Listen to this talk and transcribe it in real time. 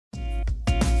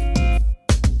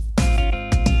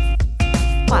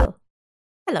Well,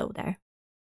 hello there.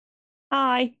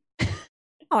 Hi.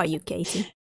 How are you,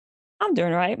 Katie? I'm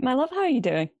doing all right. My love, how are you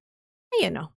doing?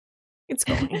 You know, it's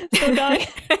going. Still going?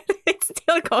 It's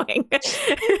still going.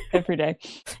 Every day.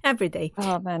 Every day.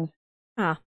 Oh, man.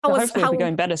 How So was hopefully it'll be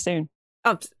going better soon.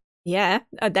 Oh, yeah,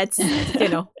 that's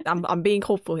I'm being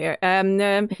hopeful here.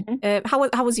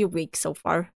 How was your week so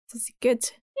far? Is it good?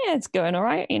 Yeah, it's going all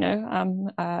right.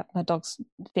 My dog's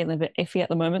feeling a bit iffy at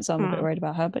the moment, so I'm a bit worried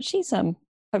about her. But she's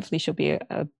hopefully she'll be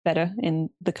better in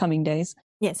the coming days.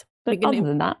 Yes, but other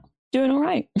than that, doing all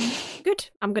right. Good.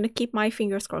 I'm gonna keep my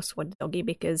fingers crossed for the doggy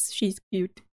because she's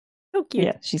cute. So cute.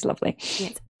 Yeah, she's lovely.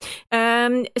 Yes.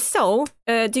 So,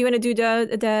 do you want to do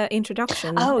the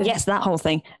introduction? Oh, yes, that whole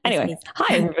thing. Anyway,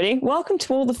 hi everybody. Welcome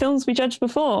to All the Films We Judged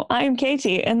Before. I am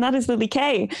Katie, and that is Lily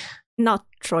Kay. Not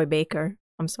Troy Baker.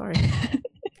 I'm sorry.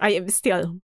 I am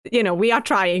still, we are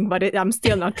trying, but I'm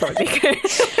still not Troy Baker.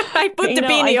 I put the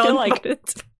beanie on. Like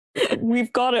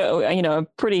we've got a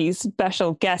pretty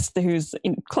special guest who's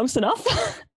close enough,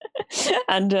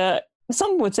 and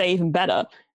some would say even better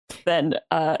than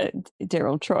dear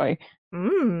old Troy.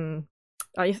 You're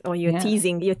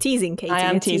teasing. You're teasing, Katie. I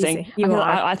am teasing. You are.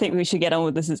 I think we should get on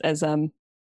with this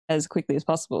as quickly as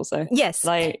possible. So yes,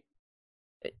 go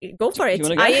for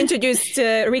it. I introduced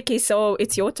Ricky, so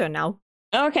it's your turn now.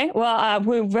 Okay. Well,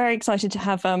 we're very excited to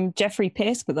have Jeffrey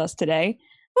Pierce with us today.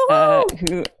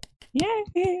 Woohoo!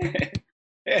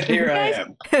 And here I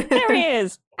am. There he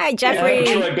is. Hi, Jeffrey.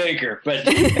 Yeah, I'm Troy Baker, but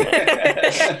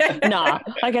nah.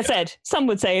 Like I said, some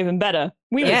would say even better.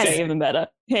 We would say even better.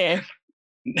 Here.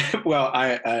 Well,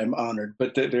 I'm honored,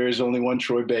 but there is only one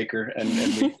Troy Baker,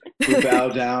 and we bow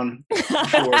down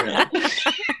for him.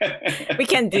 We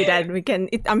can do that. We can.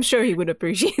 I'm sure he would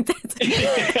appreciate that.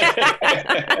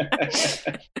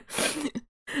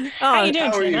 How are you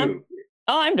doing, how are you?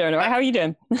 Oh, I'm doing all right. How are you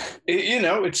doing?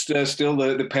 It's still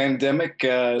the pandemic,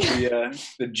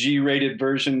 the G-rated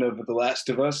version of The Last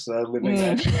of Us, living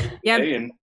that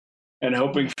day and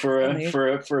hoping for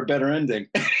a better ending.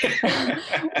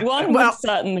 One would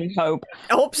certainly hope.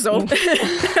 I hope so.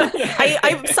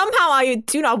 I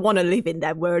do not want to live in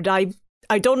that world. I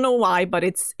don't know why, but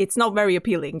it's not very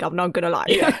appealing. I'm not gonna lie.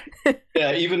 Yeah.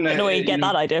 Even I don't know where you get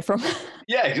that idea from.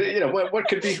 Yeah, what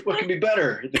could be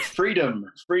better? The freedom.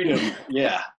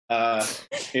 Yeah,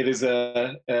 it is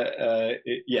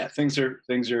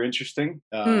things are interesting.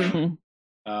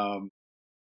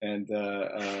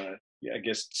 I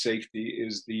guess safety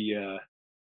is the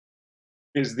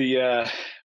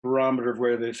barometer of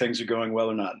whether things are going well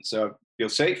or not. So I feel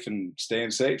safe and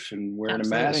staying safe and wearing a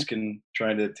mask and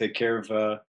trying to take care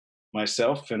of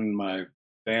myself and my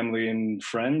family and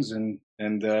friends and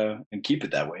keep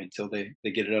it that way until they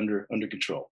get it under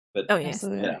control. But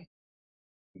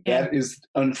that is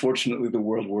unfortunately the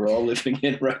world we're all living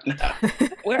in right now.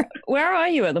 Where are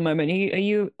you at the moment? Are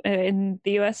you in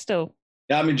the US still?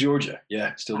 Yeah, I'm in Georgia.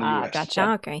 Yeah, still in the US.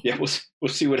 Gotcha. Okay. Yeah, we'll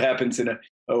see what happens in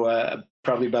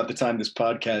probably about the time this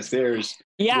podcast airs.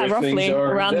 Yeah, roughly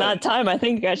around that time, I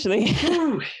think, actually.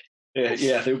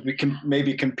 Yeah, they would be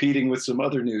maybe competing with some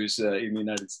other news in the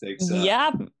United States.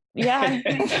 Yeah.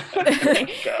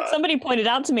 Somebody pointed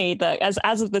out to me that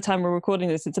as of the time we're recording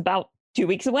this, it's about 2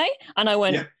 weeks away, and I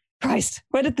went, Christ,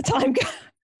 where did the time go?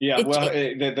 Yeah,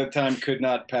 the time could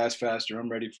not pass faster. I'm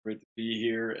ready for it to be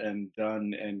here and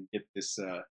done and get this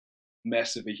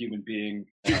mess of a human being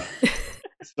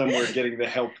somewhere getting the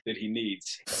help that he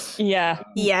needs. Yeah.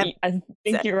 I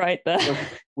think you're right there. So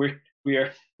we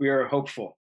are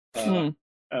hopeful. I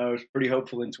was pretty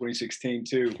hopeful in 2016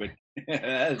 too, but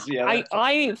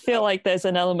I feel like there's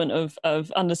an element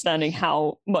of understanding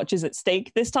how much is at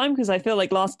stake this time, because I feel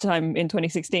like last time in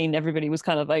 2016 everybody was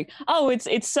kind of like, oh,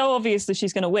 it's so obvious that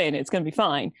she's going to win, it's going to be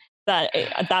fine, that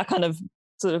kind of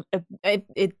sort of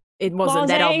it wasn't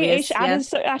that obvious.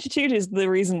 Attitude is the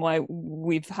reason why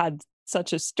we've had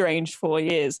such a strange 4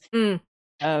 years. Even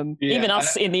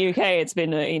us in the UK, it's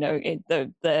been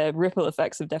the ripple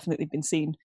effects have definitely been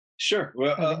seen. Sure.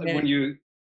 Well,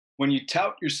 when you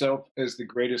tout yourself as the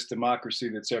greatest democracy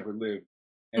that's ever lived,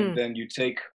 and then you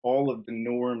take all of the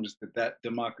norms that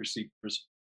democracy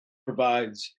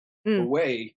provides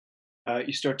away,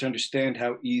 you start to understand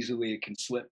how easily it can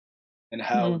slip, and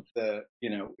how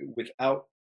without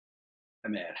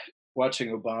watching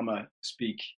Obama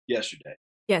speak yesterday.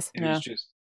 Yes, it was just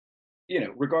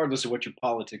regardless of what your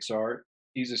politics are,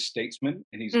 he's a statesman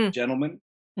and he's a gentleman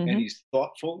and he's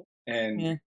thoughtful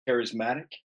and charismatic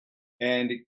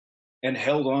and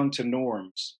held on to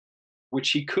norms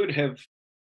which he could have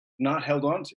not held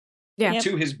on to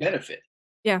to his benefit.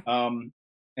 And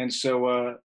so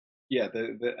I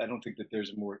don't think that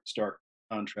there's a more stark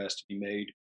contrast to be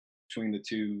made between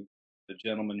the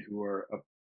gentlemen who are up in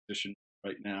position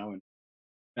right now,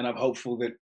 and I'm hopeful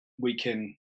that we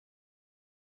can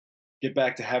get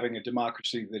back to having a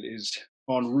democracy that is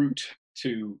en route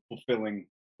to fulfilling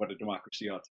what a democracy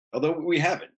ought to be. Although we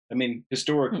haven't. I mean,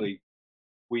 historically,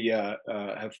 we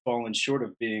have fallen short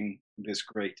of being this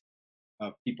great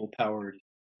people-powered,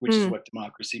 which is what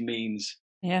democracy means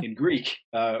in Greek.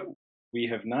 We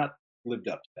have not lived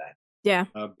up to that. Yeah.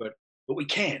 But we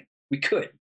can. We could.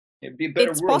 It'd be a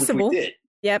better world possible. if we did.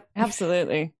 Yep.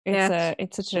 Absolutely.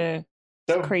 It's such a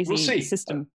crazy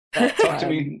system. Talk to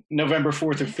me November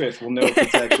 4th or 5th. We'll know if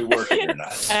it's actually working or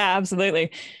not. Absolutely.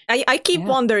 I keep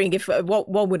wondering if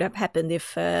what would have happened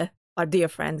if our dear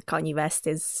friend Kanye West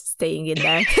is staying in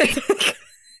there.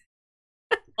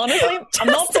 Honestly, I'm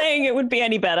not saying it would be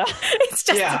any better. It's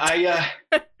just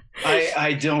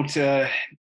I don't.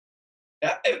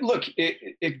 Look,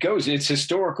 it goes. It's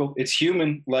historical. It's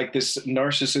human. Like this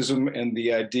narcissism and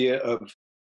the idea of,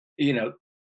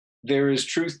 there is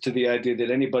truth to the idea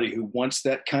that anybody who wants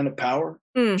that kind of power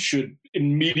should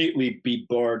immediately be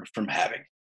barred from having it.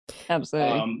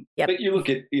 Absolutely. But you look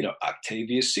at,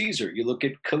 Octavius Caesar, you look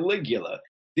at Caligula.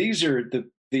 These are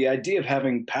the idea of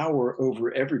having power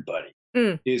over everybody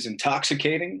is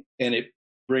intoxicating, and it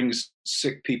brings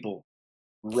sick people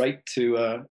right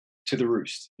to the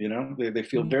roost. They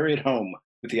feel very at home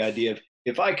with the idea of,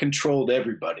 if I controlled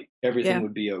everybody, everything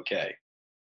would be okay.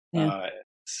 Yeah.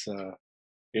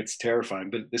 It's terrifying,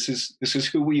 but this is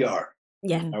who we are.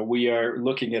 Yeah. We are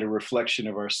looking at a reflection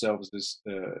of ourselves as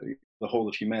the whole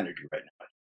of humanity right now.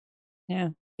 Yeah.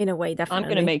 In a way, definitely. I'm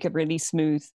going to make a really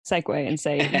smooth segue and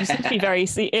say you seem to be very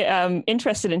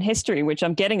interested in history, which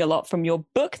I'm getting a lot from your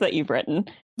book that you've written,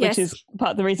 which is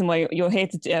part of the reason why you're here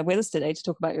with us today to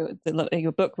talk about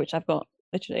your book, which I've got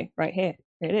literally right here.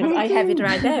 Here it is. I have it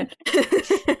right there.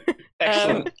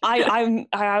 Excellent.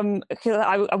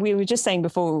 We were just saying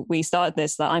before we started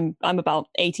this that I'm about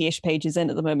 80-ish pages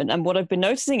in at the moment, and what I've been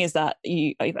noticing is that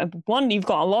you've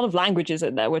got a lot of languages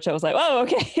in there, which I was like, oh,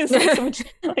 okay, it's like so much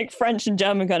like French and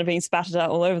German kind of being spattered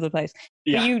out all over the place.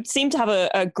 Yeah. But you seem to have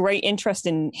a great interest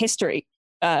in history,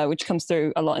 which comes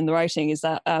through a lot in the writing. Is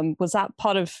that was that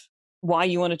part of why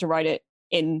you wanted to write it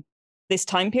in this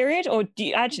time period, or do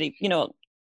you actually,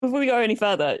 before we go any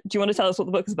further, do you want to tell us what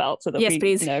the book is about so that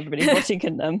please. Everybody watching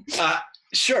can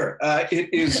Sure. It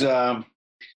is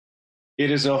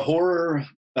a horror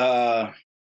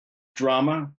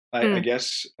drama, I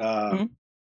guess,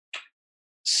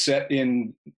 set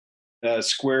in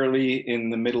squarely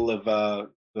in the middle of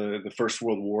the First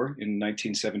World War in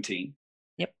 1917.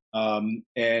 Yep.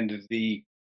 And the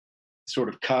sort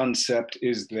of concept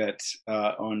is that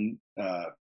on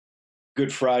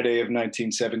Good Friday of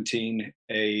 1917,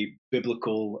 a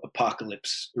biblical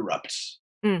apocalypse erupts.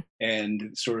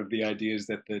 And sort of the idea is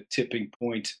that the tipping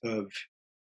point of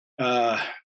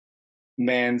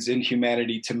man's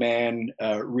inhumanity to man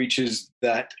reaches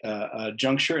that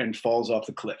juncture and falls off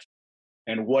the cliff.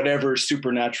 And whatever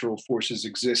supernatural forces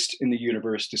exist in the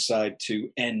universe decide to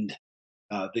end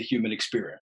the human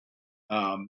experience.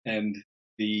 And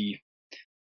the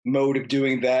mode of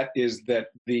doing that is that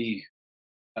the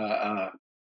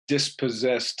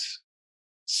dispossessed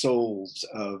souls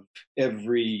of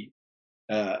every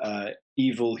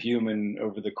evil human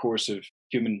over the course of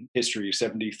human history,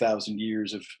 70,000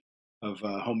 years of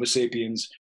Homo sapiens,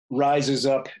 rises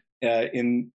up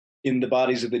in the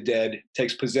bodies of the dead,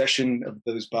 takes possession of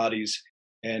those bodies,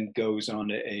 and goes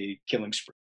on a killing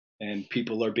spree. And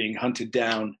people are being hunted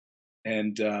down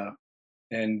and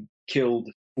killed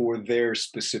for their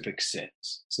specific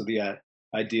sins. So the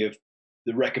idea of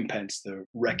the recompense, the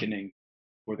reckoning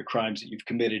for the crimes that you've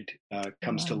committed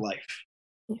comes to life.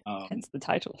 Hence the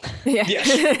title. Yes.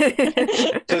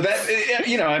 So that,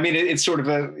 it's sort of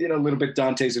a little bit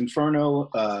Dante's Inferno,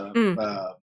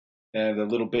 and a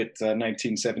little bit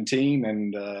 1917,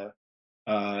 and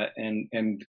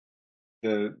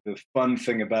the fun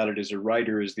thing about it as a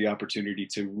writer is the opportunity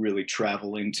to really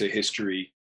travel into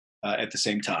history at the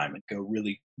same time and go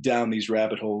really down these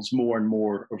rabbit holes more and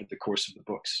more over the course of the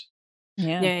books.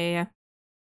 Yeah.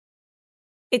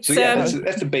 It's, so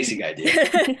that's the basic idea.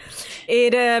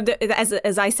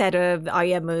 As I said, I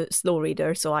am a slow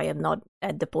reader, so I am not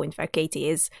at the point where Katie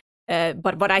is.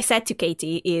 But what I said to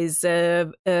Katie is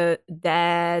that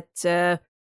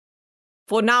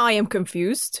for now I am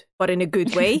confused, but in a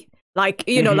good way. Like,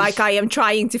 like I am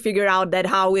trying to figure out that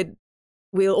how it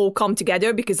will all come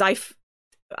together, because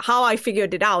how I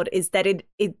figured it out is that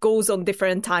it goes on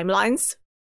different timelines.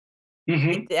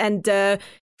 And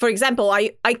for example,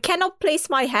 I cannot place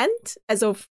my hand as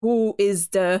of who is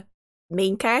the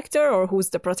main character or who's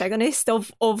the protagonist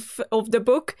of the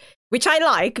book, which I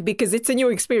like because it's a new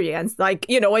experience. Like,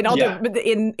 in other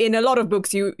in a lot of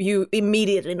books you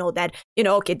immediately know that,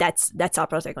 okay, that's our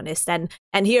protagonist, and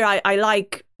here I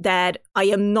like that I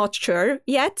am not sure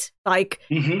yet. Like,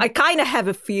 I kind of have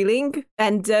a feeling,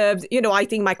 and I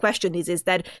think my question is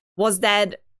that was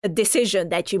that a decision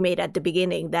that you made at the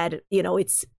beginning that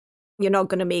it's you're not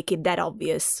going to make it that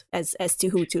obvious as to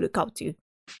who to look up to?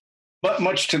 But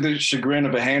much to the chagrin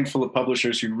of a handful of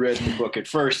publishers who read the book at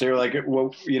first, they were like,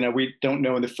 well, we don't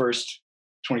know in the first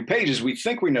 20 pages. We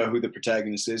think we know who the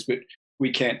protagonist is, but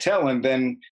we can't tell. And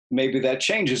then maybe that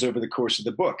changes over the course of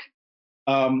the book.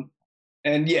 And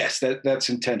yes, that's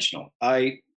intentional.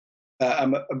 I'm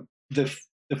the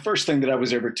first thing that I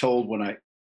was ever told when I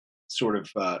sort of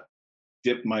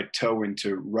dipped my toe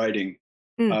into writing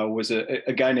was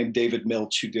a guy named David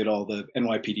Milch, who did all the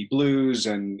NYPD Blues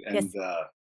and yes.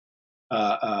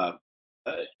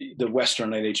 The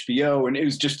Western at HBO, and it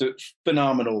was just a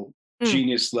phenomenal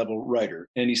genius level writer.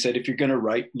 And he said, if you're going to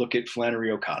write, look at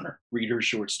Flannery O'Connor, read her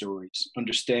short stories,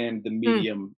 understand the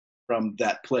medium from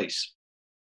that place,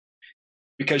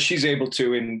 because she's able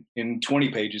to in 20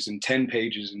 pages, in 10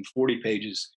 pages, in 40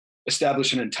 pages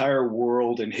establish an entire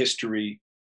world and history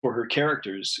for her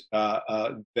characters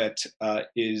that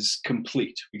is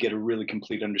complete. We get a really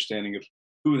complete understanding of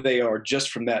who they are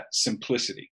just from that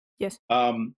simplicity. Yes.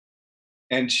 And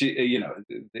she,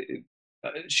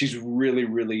 she's really,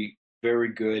 really very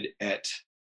good at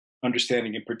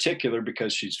understanding, in particular,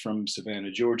 because she's from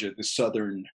Savannah, Georgia, the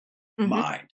Southern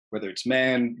mind, whether it's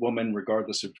man, woman,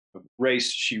 regardless of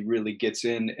race, she really gets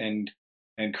in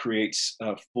and creates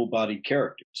full-bodied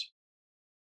characters.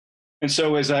 And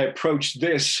so as I approached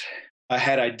this, I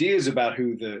had ideas about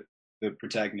who the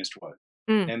protagonist was.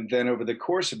 And then over the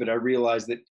course of it, I realized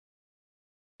that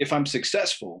if I'm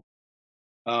successful,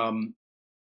 and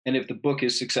if the book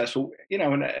is successful,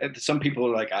 and some people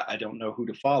are like, I don't know who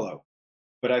to follow.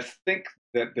 But I think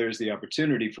that there's the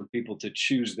opportunity for people to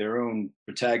choose their own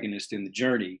protagonist in the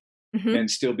journey and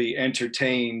still be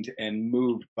entertained and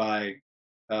moved by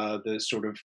the sort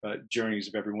of journeys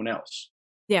of everyone else.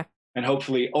 Yeah. And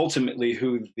hopefully, ultimately,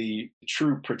 who the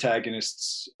true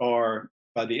protagonists are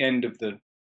by the end of the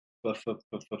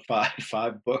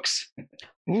five books.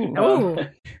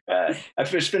 I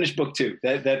finished book 2.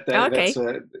 Okay. That's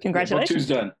congratulations. Book 2's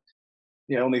done.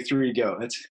 Yeah, only 3 to go.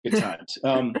 That's good times.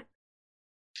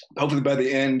 Hopefully, by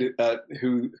the end,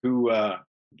 who the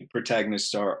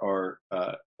protagonists are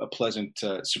a pleasant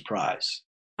surprise.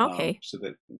 Okay. So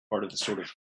that part of the sort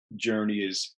of journey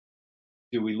is,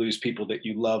 do we lose people that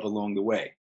you love along the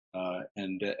way,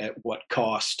 and at what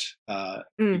cost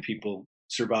do people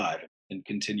survive and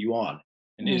continue on?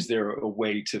 And is there a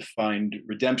way to find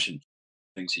redemption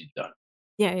for things you've done?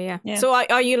 Yeah. So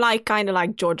are you kind of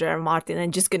like George R. R. Martin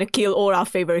and just gonna kill all our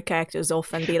favorite characters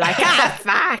off and be like,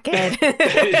 fuck it?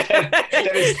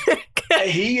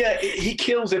 He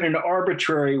kills in an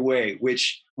arbitrary way,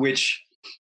 which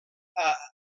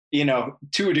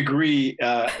to a degree,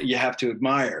 you have to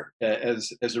admire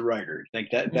as a writer. Think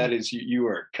that is you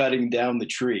are cutting down the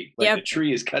tree. Like the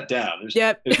tree is cut down.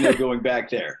 There's no going back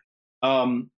there.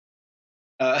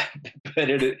 But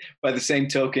by the same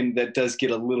token, that does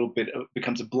get a little bit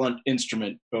becomes a blunt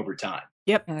instrument over time.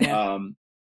 Yep.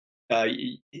 The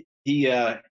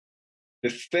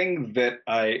thing that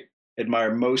I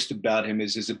admire most about him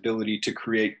is his ability to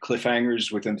create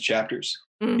cliffhangers within the chapters.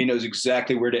 He knows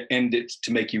exactly where to end it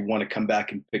to make you want to come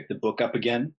back and pick the book up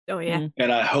again. Oh, yeah.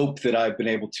 And I hope that I've been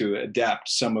able to adapt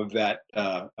some of that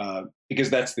because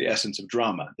that's the essence of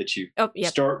drama, that you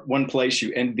start one place,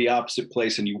 you end the opposite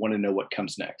place, and you want to know what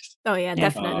comes next. Oh, yeah,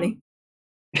 definitely.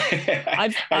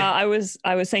 I was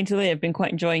saying to Lee, I've been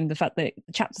quite enjoying the fact that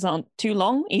the chapters aren't too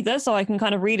long either, so I can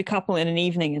kind of read a couple in an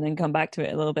evening and then come back to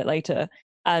it a little bit later.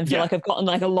 And feel like I've gotten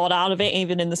a lot out of it,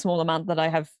 even in the small amount that I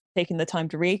have taken the time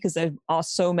to read, because there are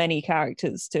so many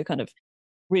characters to kind of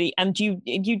really, and you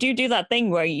do that thing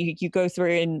where you go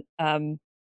through and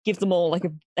give them all like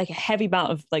a heavy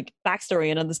amount of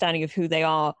backstory and understanding of who they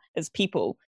are as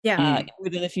people.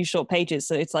 Within a few short pages.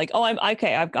 So it's like, I've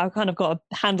kind of got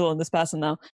a handle on this person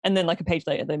now, and then a page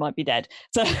later they might be dead.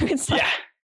 So it's like,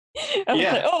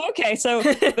 like, okay. So,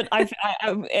 but I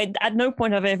at no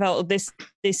point have I felt this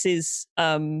is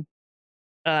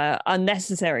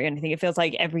unnecessary or anything. It feels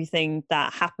like everything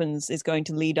that happens is going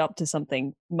to lead up to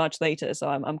something much later. So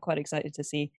I'm quite excited to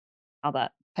see how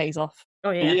that pays off. Oh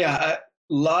yeah. Yeah,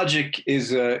 logic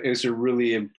is a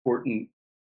really important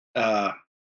part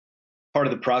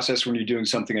of the process when you're doing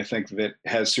something, I think, that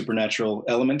has supernatural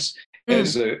elements.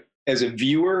 As a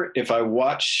viewer, if I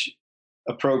watch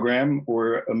a program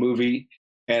or a movie,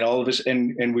 and all of us,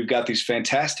 and we've got these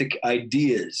fantastic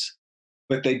ideas,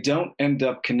 but they don't end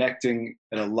up connecting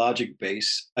at a logic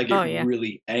base. I get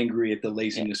really angry at the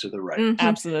laziness of the writers. Mm-hmm.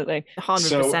 Absolutely, 100%.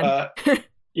 So,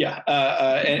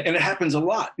 and it happens a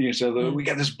lot. So we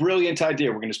got this brilliant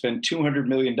idea. We're going to spend $200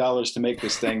 million to make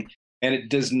this thing, and it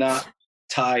does not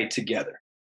tie together.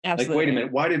 Absolutely. Like, wait a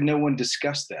minute, why did no one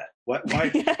discuss that?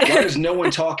 Why is no one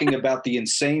talking about the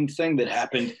insane thing that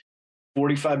happened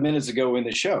 45 minutes ago in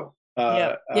the show?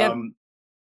 And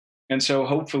so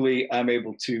hopefully I'm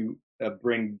able to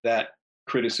bring that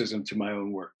criticism to my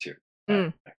own work too.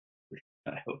 I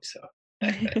hope so.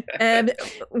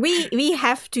 We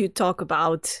have to talk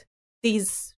about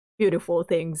these beautiful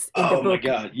things in the book. My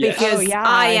God, yes. Because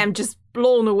I am just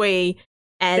blown away.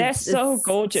 And they're so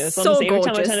gorgeous. So honestly,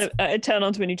 gorgeous. Every time I turn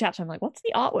onto a new chapter, I'm like, what's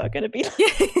the artwork going to be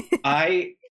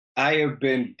like? I have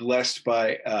been blessed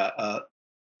by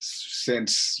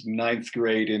since 9th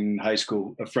grade in high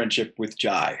school a friendship with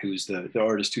Jai, who's the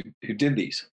artist who did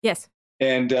these. Yes.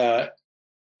 And I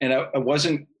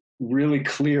wasn't really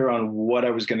clear on what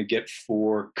I was going to get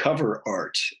for cover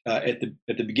art at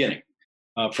the beginning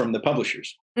from the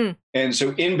publishers. And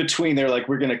so in between, they're like,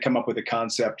 we're going to come up with a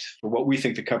concept for what we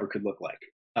think the cover could look like.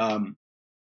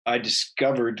 I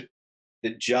discovered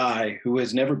that Jai, who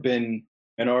has never been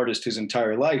an artist his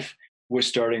entire life, was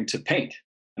starting to paint.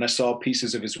 And I saw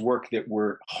pieces of his work that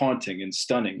were haunting and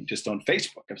stunning just on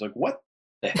Facebook. I was like, what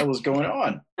the hell is going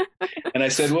on? And I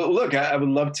said, well, look, I would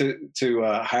love to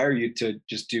hire you to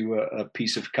just do a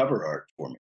piece of cover art for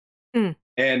me.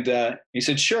 And he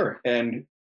said, sure. And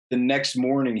the next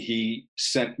morning, he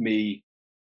sent me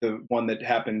the one that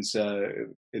happens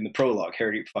in the prologue,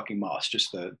 Harry fucking Moss,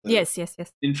 just the yes.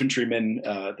 infantryman,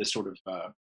 the sort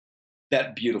of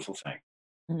that beautiful thing.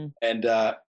 And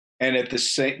at the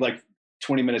same, like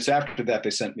 20 minutes after that,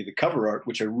 they sent me the cover art,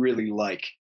 which I really like,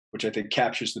 which I think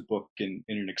captures the book in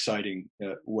an exciting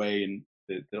way. And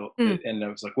and I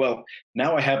was like, well,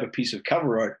 now I have a piece of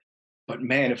cover art, but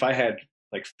man, if I had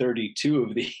like 32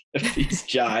 of these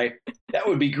Jai, that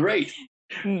would be great.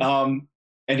 And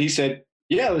he said,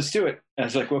 yeah, let's do it. And I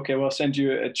was like, okay, well, I'll send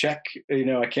you a check.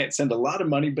 I can't send a lot of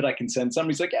money, but I can send some.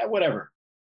 He's like, yeah, whatever.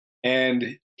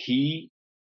 And he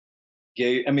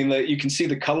gave, you can see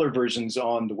the color versions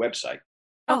on the website.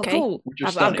 Okay, cool.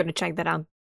 I'm going to check that out.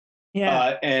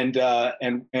 Yeah.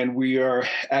 And we are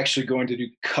actually going to do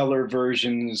color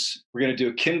versions. We're going to do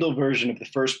a Kindle version of the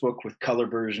first book with color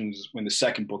versions when the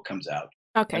second book comes out.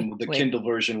 Okay. And the Kindle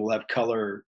version will have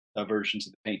color versions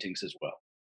of the paintings as well.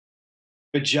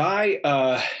 But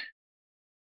Jai,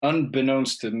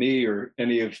 unbeknownst to me or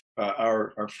any of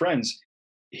our friends,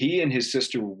 he and his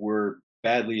sister were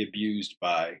badly abused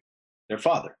by their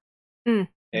father.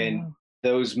 And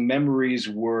those memories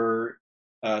were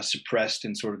suppressed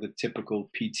in sort of the typical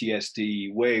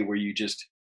PTSD way where you just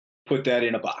put that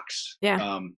in a box.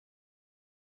 Yeah.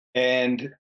 And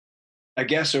I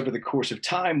guess over the course of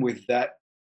time with that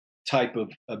type of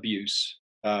abuse,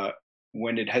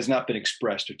 when it has not been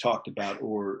expressed or talked about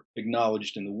or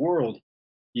acknowledged in the world,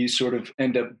 you sort of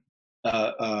end up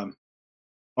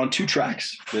on two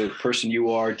tracks, the person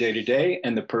you are day to day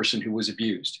and the person who was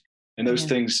abused. And those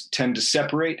things tend to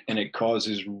separate, and it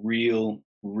causes real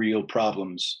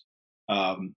problems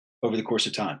over the course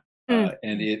of time.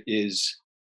 And it is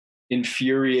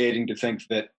infuriating to think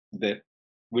that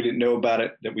we didn't know about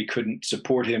it, that we couldn't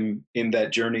support him in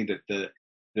that journey, that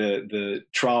the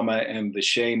trauma and the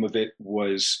shame of it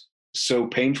was so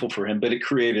painful for him, but it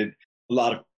created a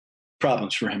lot of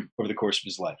problems for him over the course of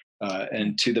his life.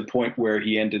 And to the point where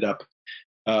he ended up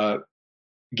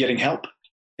getting help.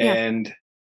 And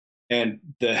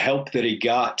the help that he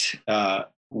got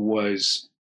was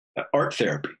art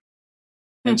therapy.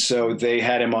 And so they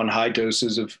had him on high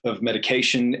doses of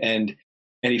medication, and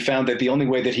he found that the only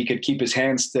way that he could keep his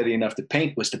hands steady enough to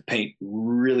paint was to paint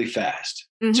really fast.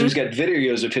 So he's got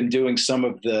videos of him doing some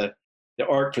of the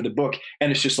art for the book,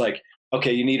 and it's just like,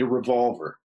 okay, you need a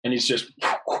revolver. And he's just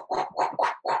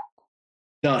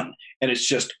done. And it's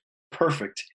just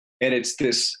perfect. And it's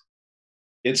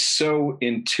so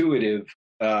intuitive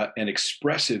and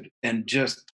expressive and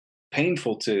just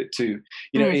painful to it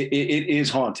is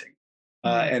haunting.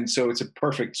 And so it's a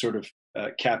perfect sort of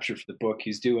capture for the book.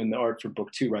 He's doing the art for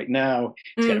book 2 right now.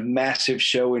 He's got a massive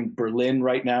show in Berlin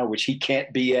right now, which he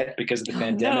can't be at because of the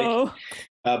pandemic.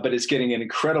 But it's getting an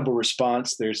incredible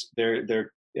response. The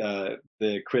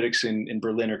critics in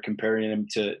Berlin are comparing him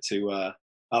to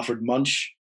Alfred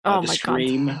Munch, The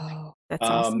Scream. Oh, that's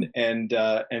awesome. And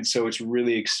so it's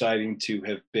really exciting to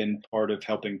have been part of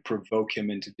helping provoke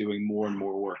him into doing more and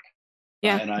more work.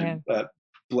 And I'm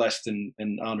blessed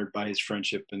and honored by his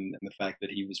friendship and the fact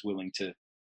that he was willing to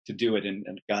do it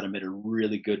and got him at a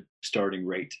really good starting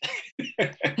rate.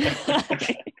 I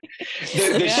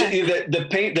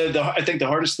think the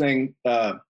hardest thing,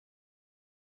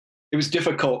 it was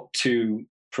difficult to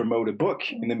promote a book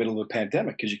in the middle of a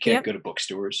pandemic because you can't go to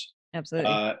bookstores.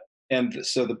 Absolutely. And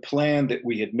so the plan that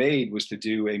we had made was to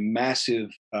do a massive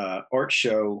art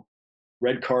show,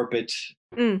 red carpet,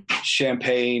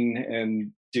 champagne,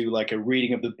 and do like a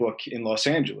reading of the book in Los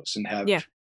Angeles and have the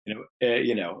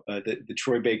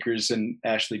Troy Bakers and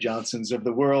Ashley Johnsons of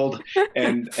the world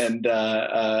and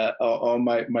all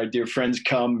my dear friends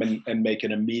come and make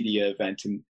it a media event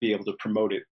and be able to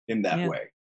promote it in that way.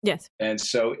 Yes. And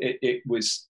so it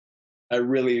was, I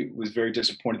really was very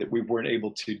disappointed that we weren't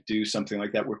able to do something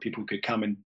like that where people could come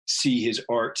and see his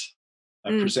art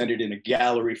presented in a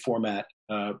gallery format.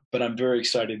 But I'm very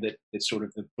excited that it's sort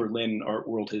of the Berlin art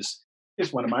world is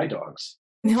one of my dogs.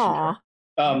 Aww.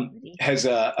 Has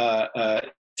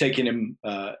taken him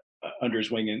under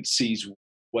his wing and sees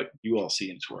what you all see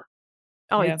in his work.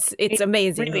 Oh, it's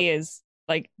amazing. It really is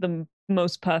like the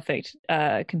most perfect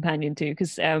companion too,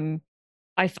 because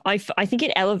I think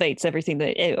it elevates everything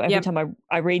that every time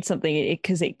I read something,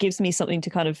 because it gives me something to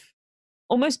kind of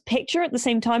almost picture at the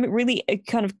same time. It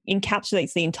kind of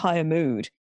encapsulates the entire mood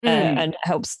and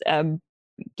helps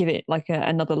give it like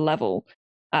another level.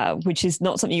 Which is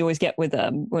not something you always get with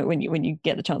when you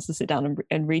get the chance to sit down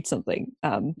and read something.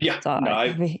 I'm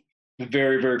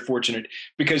very, very fortunate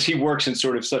because he works in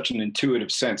sort of such an intuitive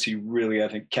sense. He really, I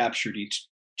think, captured each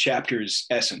chapter's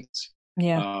essence.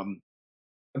 Yeah.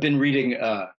 I've been reading,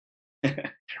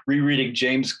 rereading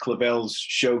James Clavell's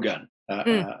Shogun.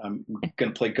 I'm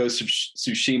going to play Ghost of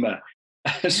Tsushima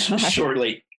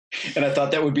shortly. And I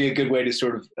thought that would be a good way to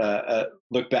sort of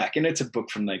look back. And it's a book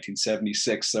from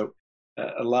 1976, so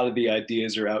a lot of the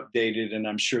ideas are outdated, and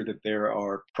I'm sure that there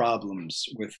are problems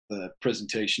with the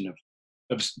presentation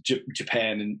of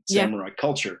Japan and samurai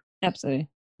culture. Absolutely.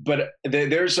 But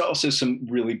there's also some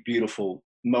really beautiful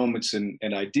moments and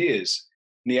ideas.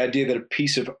 And the idea that a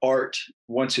piece of art,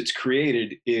 once it's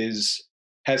created, has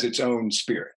its own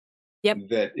spirit. Yep.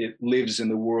 That it lives in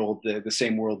the world, the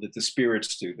same world that the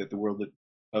spirits do, that the world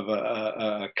of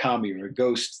a kami or a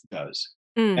ghost does.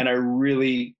 And I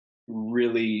really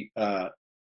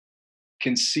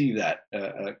can see that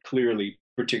clearly,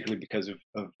 particularly because of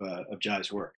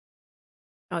Jai's work.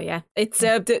 Oh yeah, it's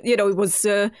it was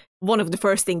one of the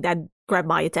first thing that grabbed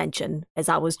my attention as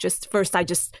I just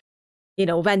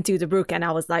went to the book and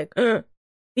I was like,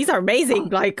 these are amazing,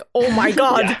 like, oh my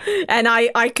god. And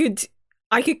I could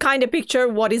kind of picture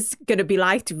what it's gonna be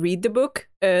like to read the book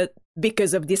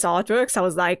because of this artwork. So I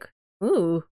was like,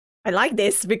 ooh, I like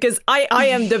this because I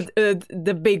am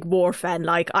the big war fan.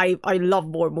 Like I love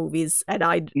war movies and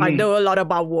I know a lot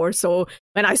about war. So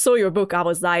when I saw your book, I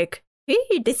was like, hey,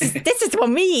 this is for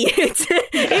me. It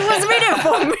was written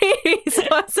for me.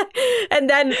 So and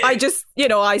then I just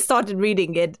I started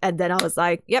reading it and then I was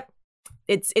like, yep,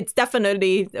 it's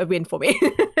definitely a win for me.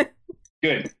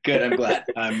 Good. I'm glad.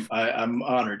 I'm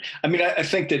honored. I mean, I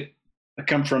think that I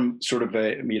come from sort of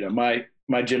my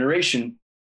generation.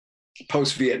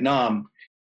 Post-Vietnam,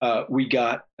 we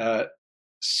got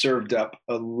served up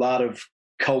a lot of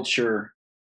culture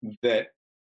that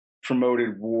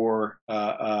promoted war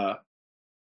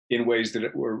in ways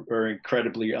that were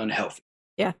incredibly unhealthy.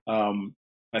 Yeah.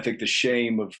 I think the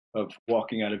shame of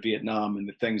walking out of Vietnam and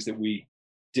the things that we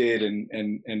did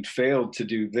and failed to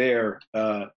do there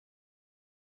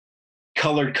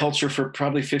colored culture for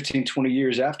probably 15, 20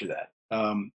 years after that.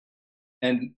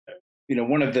 And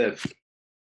one of the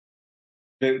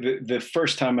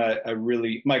first time I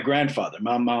really, my grandfather,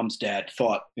 my mom's dad,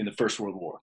 fought in the First World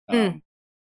War.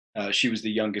 She was the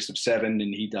youngest of 7,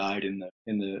 and he died in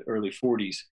the early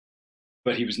 40s.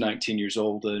 But he was 19 years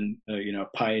old and a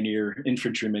pioneer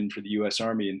infantryman for the U.S.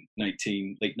 Army in late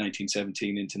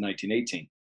 1917 into 1918.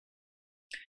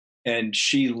 And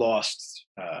she lost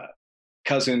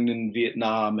cousin in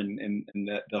Vietnam, and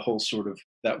the whole sort of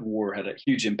that war had a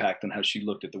huge impact on how she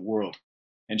looked at the world.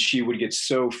 And she would get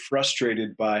so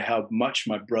frustrated by how much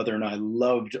my brother and I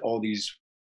loved all these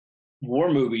war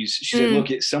movies. She said, look,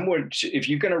 if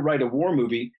you're going to write a war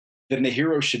movie, then the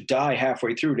hero should die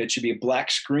halfway through it. It should be a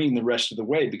black screen the rest of the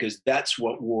way, because that's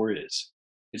what war is.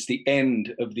 It's the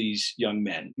end of these young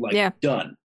men,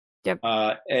 done. Yep.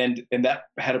 And that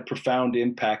had a profound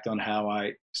impact on how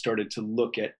I started to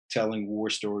look at telling war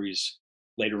stories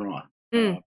later on.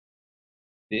 It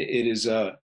is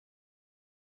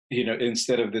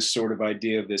instead of this sort of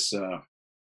idea of this,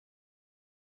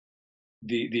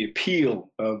 the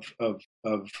appeal of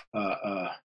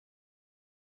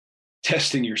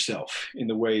testing yourself in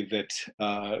the way that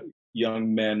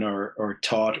young men are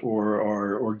taught or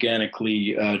are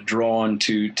organically drawn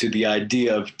to the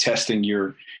idea of testing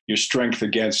your strength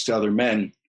against other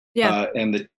men. Yeah.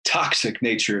 And the toxic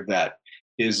nature of that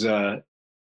is it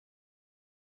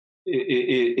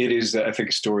is, I think,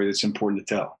 a story that's important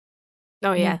to tell.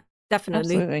 Oh yeah,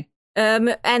 definitely. Absolutely.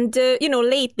 And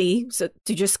lately, so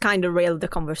to just kind of rail the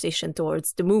conversation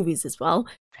towards the movies as well,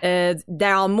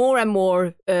 there are more and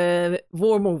more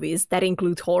war movies that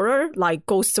include horror, like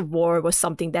Ghosts of War was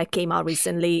something that came out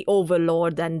recently,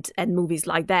 Overlord and movies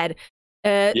like that.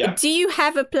 Do you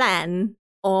have a plan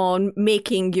on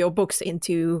making your books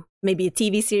into maybe a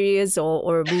TV series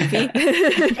or a movie?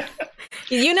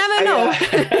 You never know.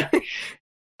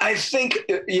 I think,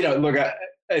 look,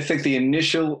 I think the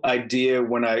initial idea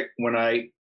when I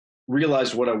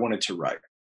realized what I wanted to write,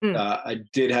 I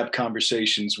did have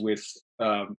conversations with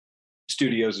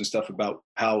studios and stuff about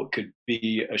how it could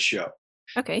be a show.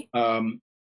 Okay.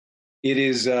 It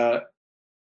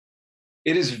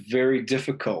is very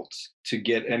difficult to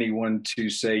get anyone to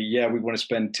say, yeah, we want to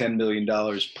spend $10 million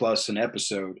plus an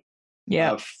episode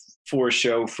for a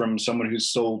show from someone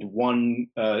who's sold one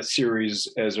series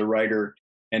as a writer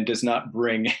and does not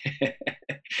bring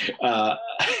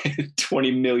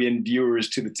 20 million viewers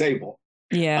to the table.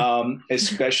 Yeah.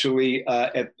 Especially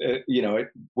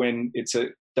when it's a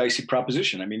dicey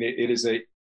proposition. I mean, it is a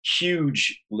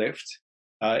huge lift.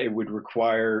 It would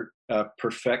require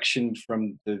perfection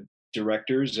from the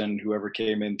directors and whoever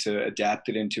came in to adapt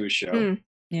it into a show.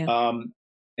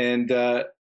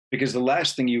 Because the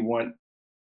last thing you want,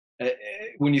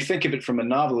 when you think of it from a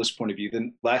novelist point of view,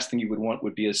 the last thing you would want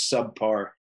would be a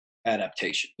subpar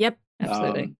adaptation. Yep,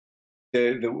 absolutely.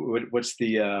 What's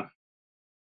the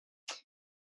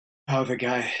the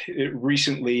guy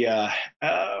recently? What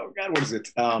is it?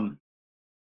 I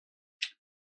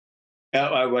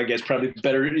guess probably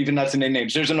better even not to name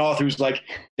names. There's an author who's like,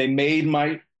 they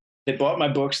bought my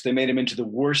books, they made them into the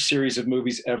worst series of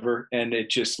movies ever, and it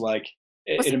just like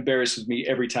it embarrasses me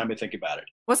every time I think about it.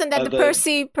 Wasn't that the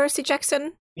Percy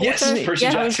Jackson? Yes, Percy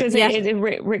Jackson. I was going to say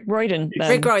Rick Riordan.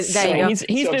 Rick Riordan. There you go.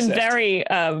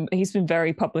 He's been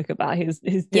very public about his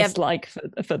dislike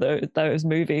for those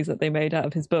movies that they made out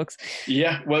of his books.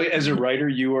 Yeah, well, as a writer,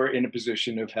 you are in a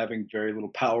position of having very little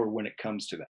power when it comes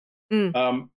to that.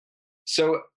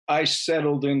 So I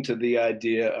settled into the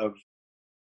idea of,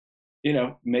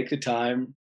 make the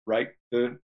time, write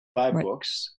the 5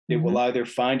 books. It will either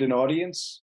find an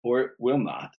audience or it will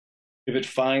not. If it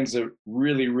finds a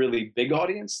really, really big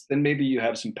audience, then maybe you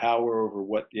have some power over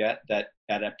what that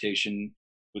adaptation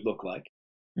would look like.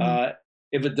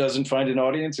 If it doesn't find an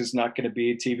audience, it's not going to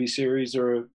be a TV series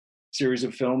or a series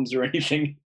of films or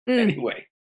anything anyway.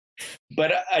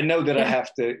 But I know that I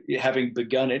have to, having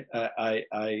begun it,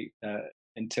 I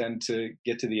intend to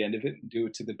get to the end of it and do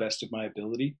it to the best of my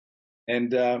ability.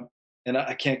 And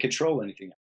I can't control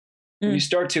anything. When you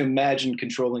start to imagine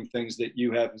controlling things that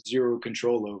you have zero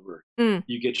control over,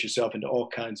 you get yourself into all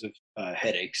kinds of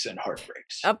headaches and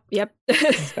heartbreaks. Yep.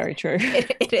 It's very true.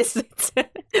 It is.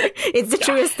 It's the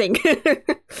truest thing.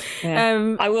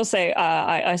 I will say,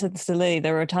 I said this to Lily,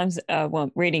 there are times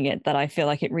while reading it that I feel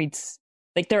like it reads,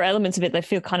 like there are elements of it that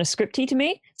feel kind of scripty to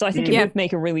me. So I think it would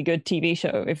make a really good TV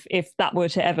show if that were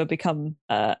to ever become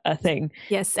a thing.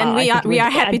 Yes, and we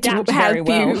are happy to help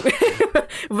you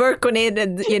work on it,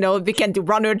 and we can do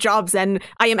runner jobs, and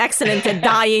I am excellent at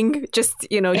dying. Just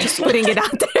putting it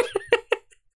out there.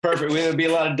 Perfect. There'd be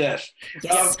a lot of death.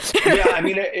 Yes. I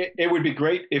mean, it would be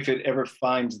great if it ever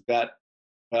finds that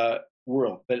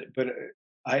world, but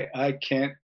I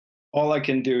can't. All I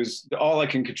can do is all I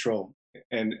can control.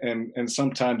 And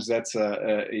sometimes that's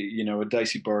a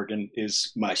dicey bargain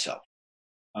is myself,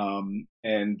 and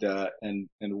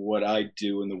what I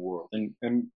do in the world, and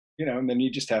then you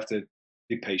just have to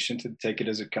be patient and take it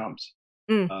as it comes,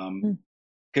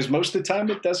 because most of the time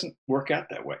it doesn't work out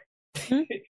that way,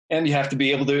 and you have to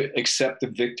be able to accept the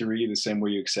victory the same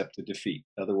way you accept the defeat.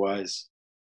 Otherwise,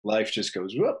 life just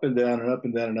goes up and down and up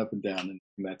and down and up and down, and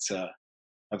that's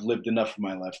I've lived enough of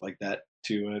my life like that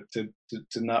to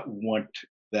not want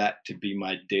that to be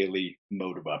my daily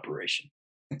mode of operation.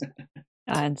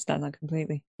 I understand that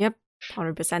completely. Yep,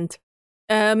 100%.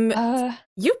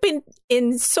 You've been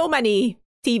in so many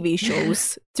TV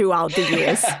shows throughout the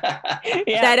years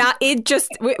that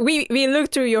we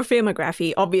looked through your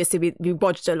filmography. Obviously, we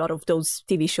watched a lot of those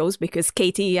TV shows because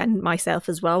Katie and myself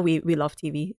as well, we love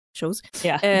TV shows.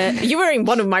 You were in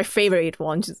one of my favorite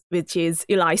ones, which is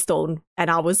Eli Stone,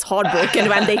 and I was heartbroken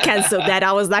when they cancelled that.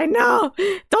 I was like, no,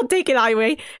 don't take it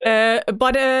away.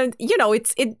 But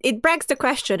it begs the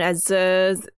question as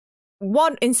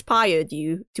what inspired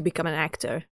you to become an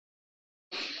actor?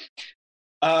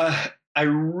 I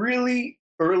really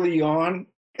early on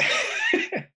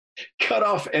cut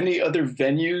off any other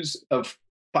venues of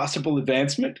possible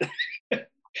advancement.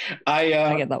 I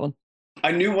get that one.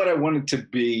 I knew what I wanted to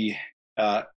be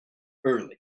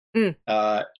early.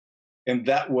 And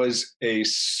that was a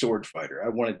sword fighter. I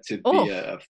wanted to be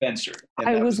a fencer.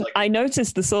 And I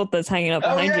noticed the sword that's hanging up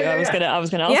behind you. I was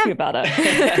gonna ask you about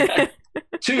it.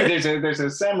 Two, there's a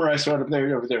samurai sword up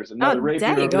there. Over there's another rapier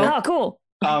over there. Oh, cool.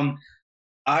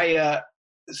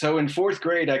 So in fourth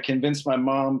grade, I convinced my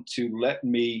mom to let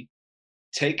me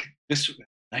take this in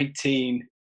the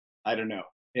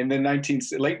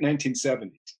late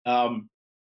 1970s,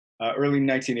 early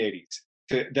 1980s,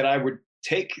 that I would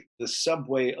take the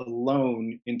subway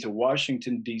alone into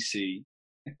Washington, D.C.,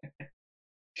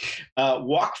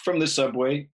 walk from the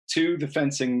subway to the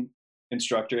fencing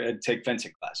instructor and take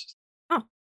fencing classes. Oh.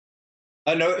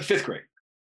 No, fifth grade.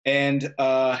 And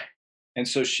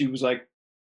so she was like,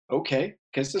 okay,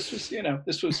 because this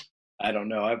was, I don't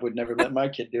know, I would never let my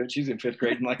kid do it. She's in fifth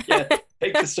grade. I'm like, yeah,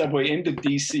 take the subway into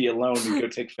D.C. alone and go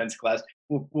take fence class.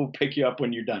 We'll pick you up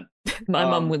when you're done. My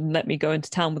mum wouldn't let me go into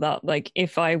town without, like,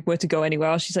 if I were to go anywhere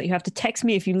else, she's like, you have to text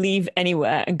me if you leave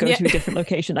anywhere and go to a different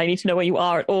location. I need to know where you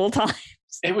are at all times.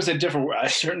 It was a different world. I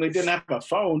certainly didn't have a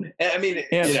phone. I mean,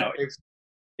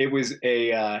 it was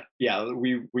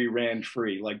we ran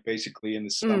free. Like, basically in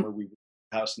the summer, we would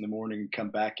house in the morning and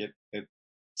come back at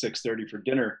 6:30 for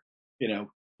dinner,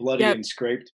 bloody and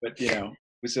scraped, but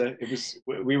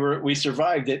we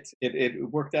survived it.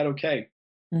 It worked out okay.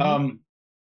 Mm-hmm.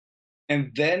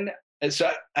 And then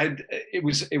so I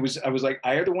was like,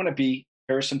 I either want to be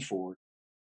Harrison Ford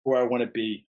or I want to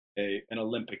be an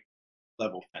Olympic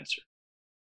level fencer.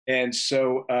 And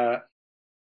so I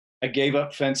gave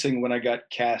up fencing when I got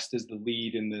cast as the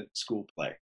lead in the school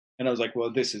play. And I was like,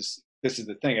 well, this is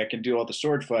the thing. I can do all the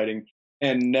sword fighting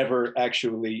and never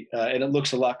actually, and it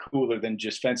looks a lot cooler than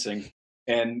just fencing.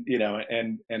 And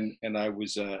and I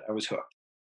was hooked.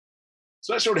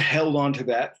 So I sort of held on to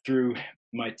that through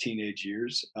my teenage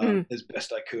years as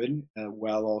best I could,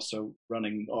 while also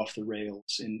running off the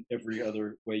rails in every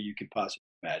other way you could possibly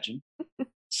imagine.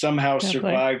 Somehow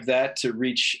survived that to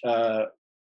reach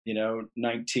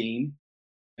 19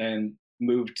 and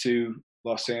moved to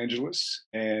Los Angeles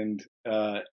and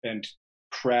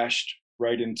crashed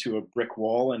right into a brick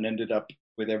wall and ended up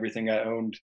with everything I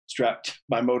owned strapped to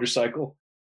my motorcycle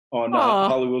on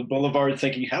Hollywood Boulevard,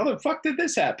 thinking, how the fuck did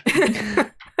this happen?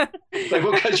 Like,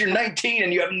 well, because you're 19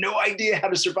 and you have no idea how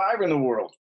to survive in the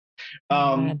world.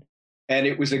 And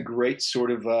it was a great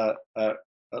sort of a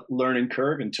learning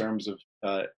curve in terms of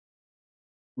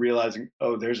realizing,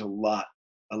 oh, there's a lot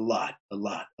I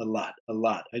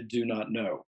do not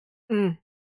know.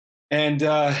 And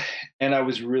I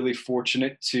was really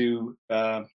fortunate to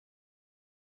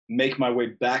make my way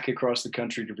back across the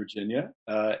country to Virginia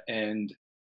and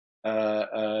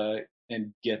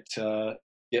get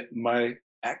my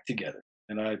act together.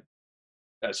 And I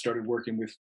started working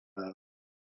with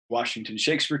Washington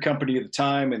Shakespeare Company at the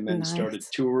time, and then started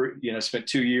tour. Spent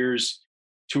 2 years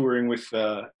touring with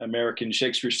American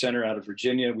Shakespeare Center out of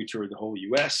Virginia. We toured the whole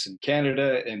U.S. and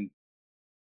Canada, and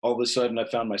all of a sudden I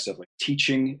found myself like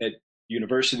teaching at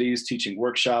universities, teaching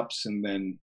workshops, and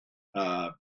then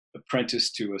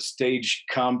apprenticed to a stage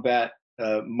combat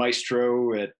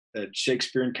maestro at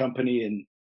Shakespeare and Company in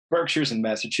Berkshires in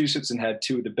Massachusetts, and had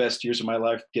 2 of the best years of my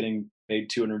life, getting paid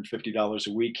 $250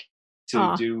 a week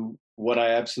to do what I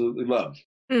absolutely love.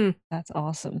 That's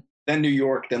awesome. Then New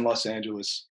York, then Los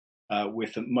Angeles,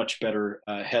 with a much better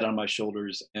head on my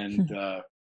shoulders, and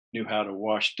knew how to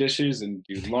wash dishes and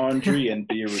do laundry and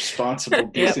be a responsible,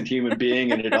 decent human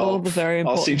being, and it all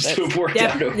seems to have worked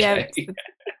out okay.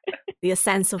 The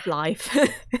essence of life.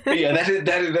 Yeah,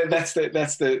 that's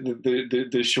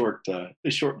the short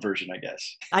version, I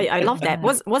guess. I love that.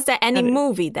 Was there any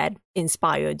movie that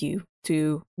inspired you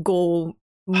to go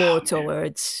more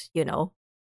towards the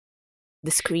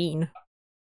screen?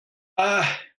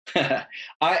 I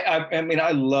mean,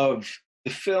 I love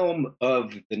the film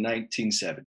of the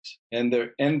 1970s and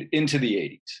into the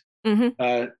 80s.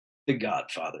 Mm-hmm. The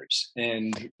Godfathers,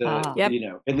 and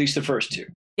at least the first 2.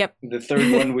 Yep. The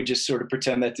third one would just sort of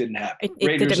pretend that didn't happen.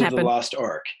 Raiders of the Lost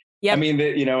Ark. Yep. I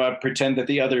mean, I pretend that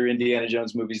the other Indiana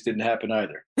Jones movies didn't happen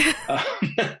either.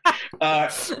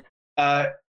 I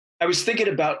was thinking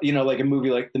about, like a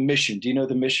movie like The Mission. Do you know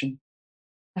The Mission?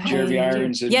 Jeremy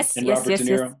Irons and Robert De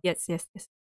Niro. Yes.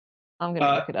 I'm going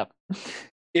to look it up.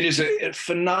 It is a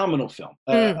phenomenal film.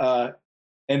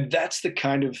 And that's the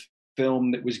kind of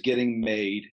film that was getting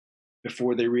made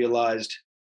before they realized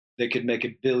they could make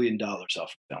 $1 billion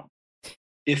off film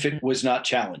if it was not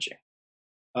challenging.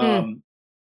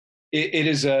 It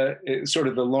is sort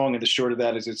of the long and the short of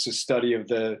that is it's a study of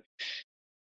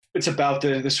it's about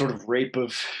the sort of rape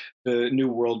of the New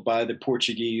World by the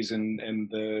Portuguese and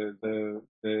the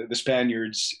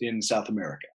Spaniards in South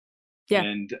America. Yeah.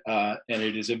 And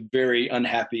it is a very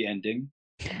unhappy ending,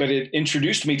 but it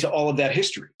introduced me to all of that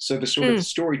history. So the sort of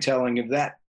storytelling of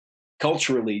that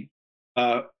culturally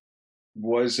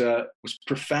was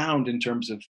profound in terms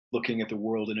of looking at the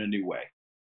world in a new way.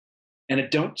 And I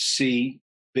don't see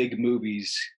big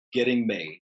movies getting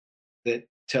made that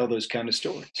tell those kind of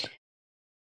stories.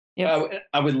 Yep.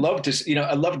 I would love to,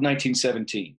 I loved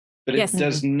 1917, but it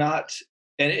does not,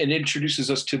 and it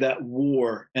introduces us to that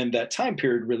war and that time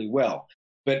period really well,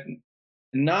 but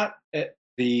not with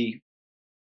the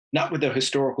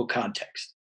historical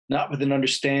context, not with an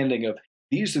understanding of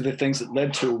these are the things that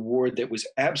led to a war that was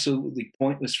absolutely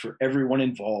pointless for everyone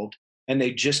involved. And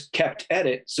they just kept at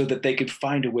it so that they could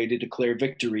find a way to declare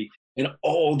victory. And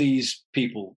all these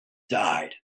people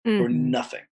died for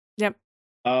nothing. Yep.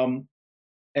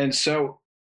 And so,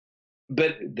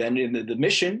 but then in the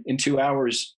mission, in 2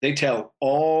 hours, they tell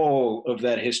all of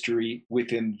that history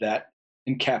within that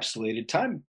encapsulated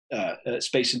time,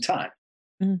 space and time.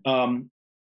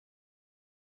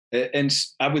 And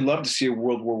I would love to see a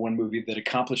World War I movie that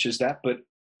accomplishes that, but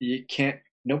you can't,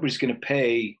 nobody's going to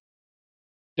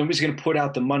put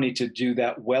out the money to do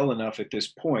that well enough at this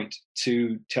point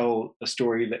to tell a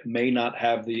story that may not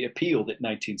have the appeal that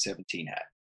 1917 had.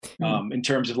 In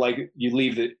terms of like, you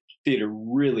leave the theater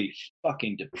really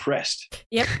fucking depressed.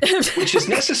 Yep. Which is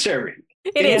necessary.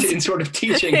 It is. In sort of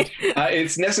teaching.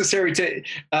 It's necessary to,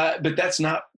 but that's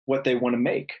not what they want to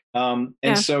make.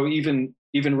 So even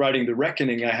writing The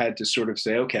Reckoning, I had to sort of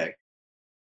say, okay,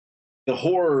 the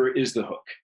horror is the hook.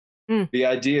 The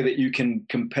idea that you can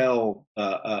compel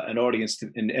an audience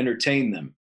and entertain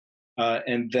them,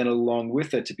 and then along with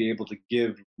that to be able to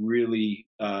give really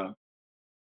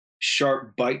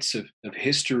sharp bites of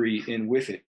history in with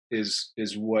it is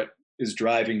what is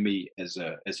driving me as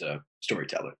a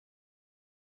storyteller.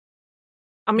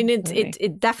 I mean,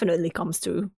 it definitely comes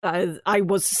to. I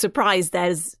was surprised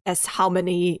as how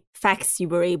many facts you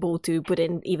were able to put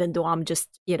in, even though I'm just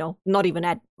not even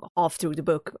at half through the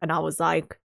book, and I was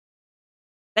like,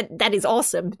 that is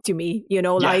awesome to me.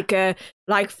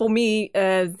 Like for me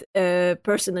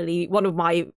personally, one of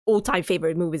my all-time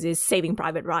favorite movies is Saving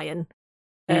Private Ryan.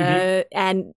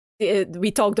 And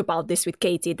we talked about this with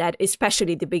Katie, that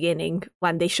especially the beginning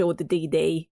when they showed the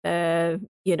D-Day, that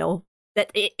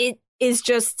it is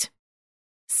just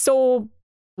so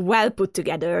well put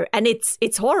together, and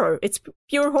it's horror. It's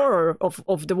pure horror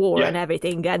of the war and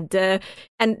everything,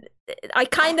 and I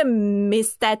kind of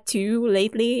miss that too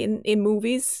lately in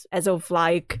movies, as of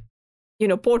like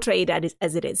portrayed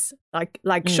as it is,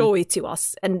 like show it to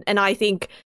us, and I think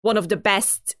one of the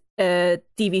best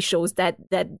TV shows that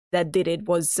did it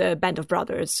was Band of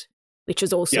Brothers, which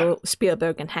is also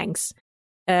Spielberg and Hanks.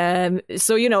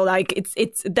 So like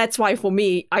it's that's why for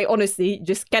me, I honestly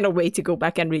just cannot wait to go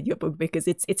back and read your book, because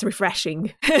it's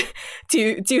refreshing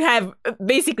to have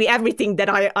basically everything that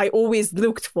I always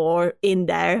looked for in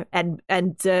there, and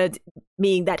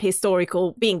being that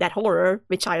historical, being that horror,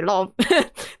 which I love.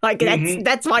 Like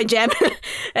that's my jam.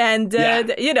 And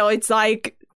it's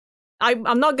like,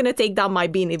 I'm not gonna take down my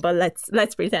beanie, but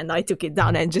let's pretend I took it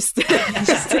down and just take your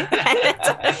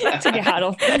hat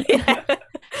off.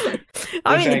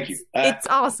 I mean, thank you. It's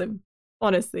awesome,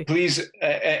 honestly. Please,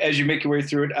 as you make your way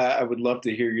through it, I would love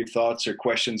to hear your thoughts or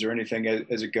questions or anything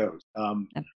as it goes.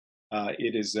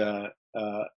 It is,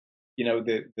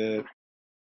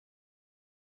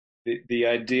 the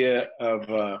idea of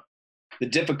the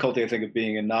difficulty, I think, of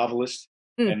being a novelist.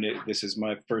 And this is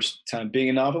my first time being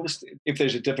a novelist. If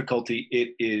there's a difficulty, it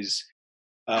is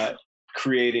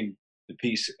creating the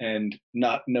piece and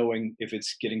not knowing if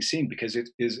it's getting seen, because it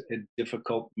is a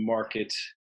difficult market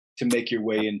to make your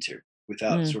way into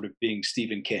without sort of being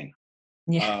Stephen King.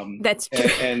 Yeah, that's true.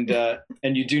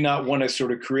 And you do not want to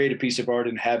sort of create a piece of art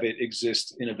and have it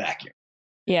exist in a vacuum.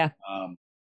 Yeah.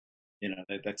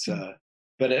 That's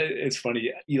but it's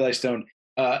funny. Eli Stone.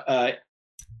 That's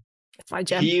my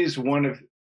gem. He is one of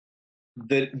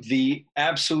the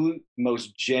absolute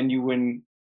most genuine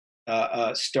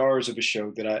stars of a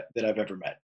show that I've ever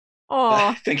met. Oh,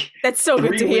 I think that's so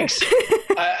good to hear.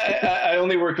 I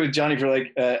only worked with Johnny for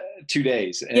like 2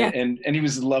 days, and he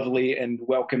was lovely and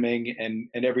welcoming and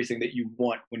everything that you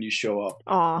want when you show up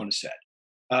on a set.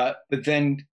 But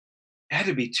then it had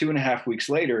to be 2.5 weeks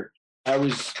later, I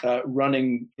was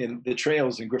running in the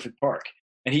trails in Griffith Park,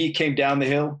 and he came down the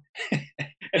hill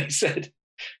and he said,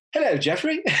 hello,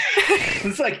 Jeffrey.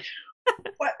 It's like,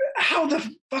 what, how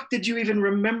the fuck did you even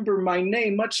remember my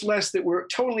name, much less that we're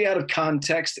totally out of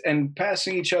context and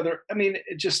passing each other? I mean,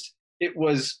 it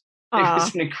was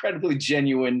an incredibly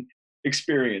genuine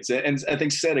experience. And I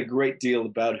think said a great deal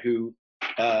about who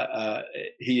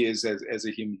he is as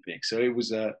a human being. So it was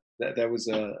that was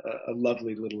a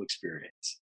lovely little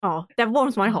experience. Oh, that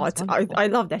warms my heart. I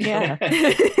love that. Yeah.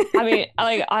 I mean,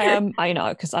 I know,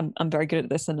 because I'm very good at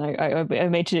this, and I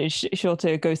made sure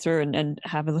to go through and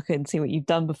have a look and see what you've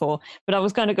done before. But I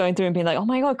was kind of going through and being like, oh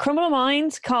my God, Criminal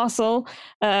Minds, Castle.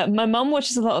 My mum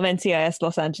watches a lot of NCIS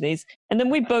Los Angeles. And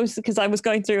then we both, because I was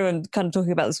going through and kind of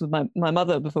talking about this with my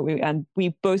mother before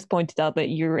we both pointed out that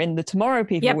you're in The Tomorrow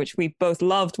People, which we both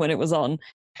loved when it was on.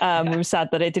 We were sad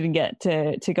that it didn't get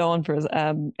to go on for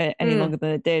any longer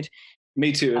than it did.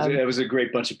 Me too. It was a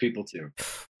great bunch of people too.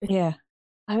 Yeah.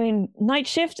 I mean, Night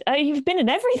Shift, you've been in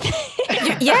everything.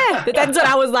 Yeah, that's what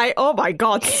I was like, oh my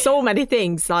God, so many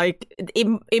things. Like,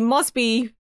 it must be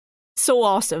so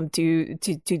awesome to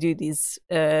do these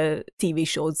TV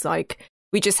shows. Like,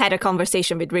 we just had a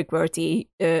conversation with Rick Bertie,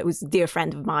 who's a dear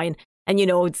friend of mine. And,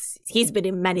 he's been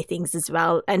in many things as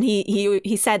well. And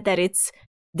he said that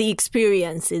the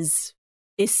experience is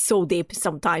so deep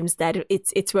sometimes that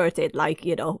it's worth it. Like,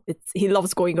 he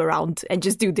loves going around and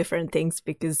just do different things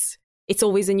because it's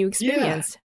always a new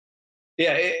experience.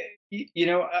 Yeah.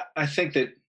 I think that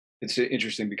it's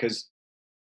interesting because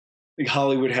I think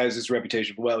Hollywood has this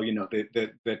reputation. Well,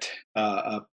 that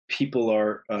people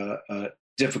are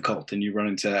difficult and you run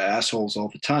into assholes all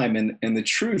the time. And the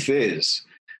truth is,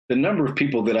 the number of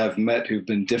people that I've met who've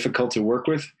been difficult to work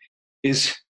with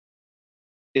it's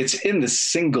in the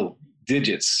single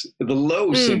digits, the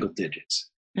low single digits.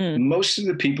 Most of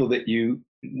the people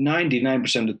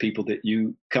 99% of the people that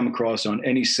you come across on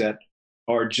any set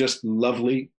are just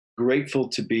lovely, grateful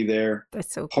to be there.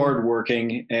 That's so cool.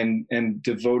 Hardworking and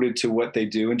devoted to what they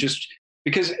do. And just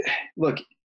because, look,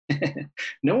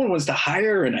 no one wants to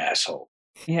hire an asshole.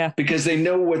 Yeah. Because they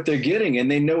know what they're getting and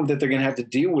they know that they're going to have to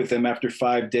deal with them after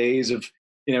 5 days of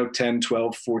 10,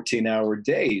 12, 14-hour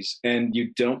days. And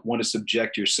you don't want to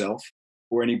subject yourself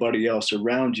or anybody else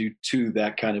around you to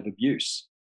that kind of abuse.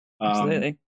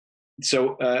 Absolutely.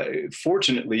 So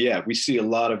fortunately, we see a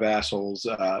lot of assholes.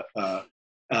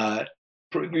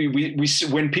 We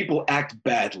when people act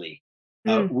badly,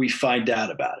 we find out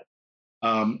about it.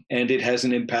 And it has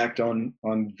an impact on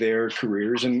their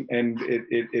careers, and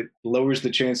it lowers the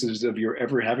chances of your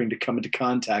ever having to come into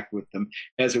contact with them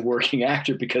as a working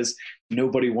actor because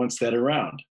nobody wants that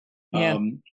around. Yeah.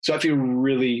 So I feel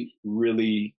really,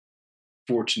 really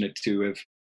fortunate to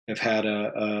have had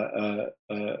a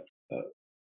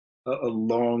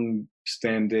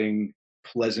long-standing,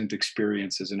 pleasant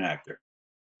experience as an actor.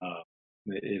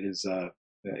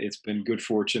 It's been good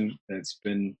fortune. It's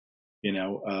been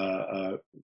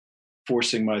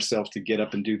forcing myself to get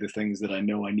up and do the things that I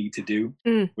know I need to do,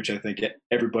 which I think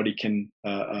everybody can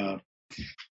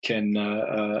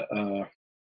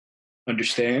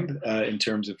understand in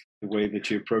terms of the way that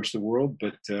you approach the world.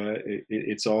 But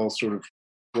it's all sort of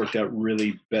worked out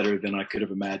really better than I could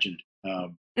have imagined.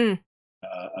 I'm very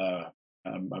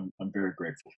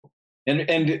grateful for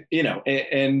it.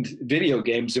 And video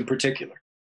games in particular.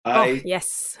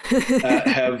 Yes.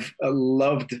 have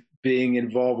loved being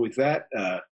involved with that.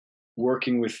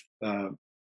 Working with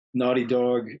Naughty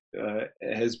Dog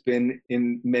has been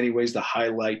in many ways the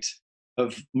highlight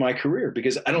of my career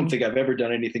because I don't think I've ever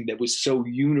done anything that was so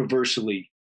universally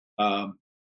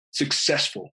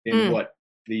successful in what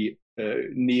the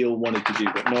Neil wanted to do,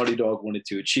 what Naughty Dog wanted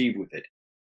to achieve with it.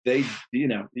 They,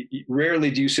 rarely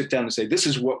do you sit down and say, this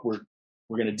is what we're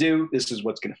going to do. This is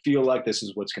what's going to feel like. This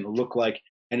is what's going to look like.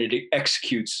 And it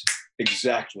executes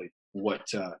exactly what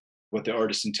the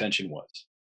artist's intention was.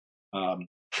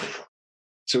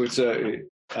 So it's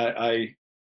I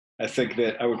think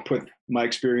that I would put my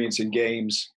experience in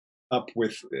games up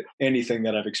with anything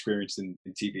that I've experienced in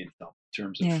TV and film in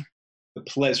terms of the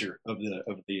pleasure of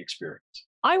the experience.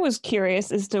 I was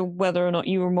curious as to whether or not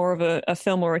you were more of a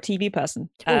film or a TV person.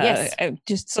 Yes.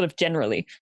 Just sort of generally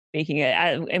speaking,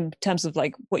 in terms of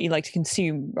like what you like to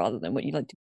consume rather than what you like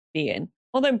to be in.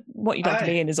 Although what you like to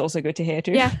be in is also good to hear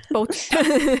too. Yeah, both.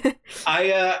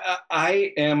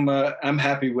 I am I'm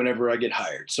happy whenever I get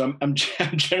hired, so I'm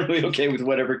generally okay with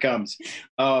whatever comes.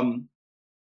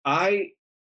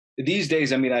 These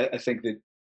days, I think that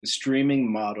the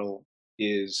streaming model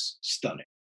is stunning.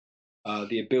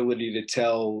 The ability to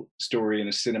tell story in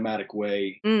a cinematic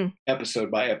way,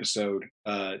 episode by episode,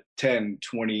 10,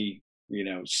 20,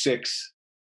 6,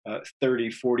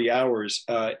 30, 40 hours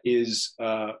is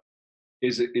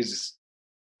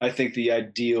I think, the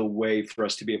ideal way for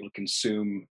us to be able to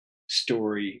consume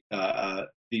story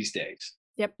these days.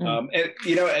 Yep. But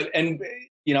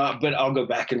I'll go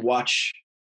back and watch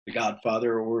The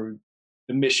Godfather or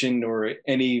The Mission or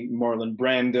any Marlon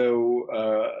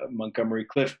Brando, Montgomery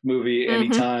Clift movie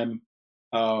anytime.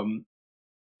 I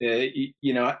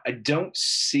don't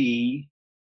see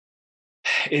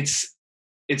it's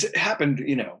happened.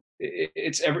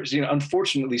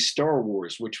 Unfortunately, Star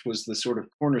Wars, which was the sort of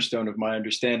cornerstone of my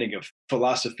understanding of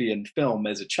philosophy and film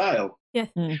as a child,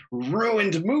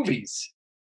 ruined movies.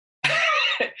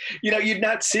 You're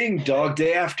not seeing Dog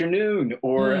Day Afternoon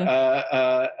or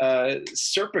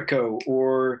Serpico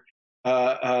or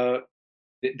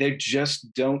they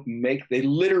just don't make. They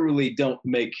literally don't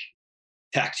make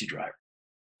Taxi Driver.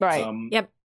 Right. Yep.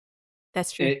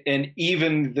 That's true. And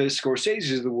even the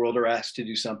Scorseses of the world are asked to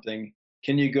do something.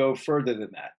 Can you go further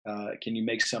than that? Can you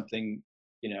make something,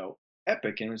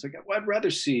 epic? And it was like, well, I'd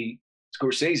rather see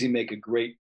Scorsese make a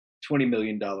great $20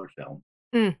 million film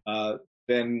than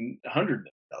 $100 million.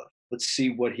 Let's see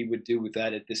what he would do with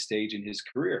that at this stage in his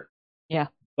career. Yeah.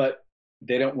 But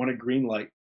they don't want to greenlight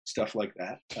stuff like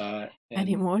that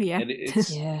anymore. Yeah. And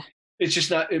it's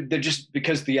just not. They're just,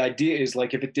 because the idea is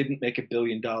like, if it didn't make $1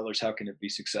 billion, how can it be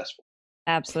successful?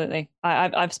 Absolutely.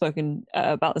 I've spoken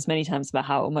about this many times about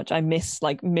how much I miss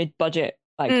like mid-budget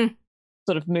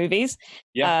sort of movies,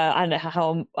 and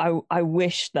how I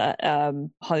wish that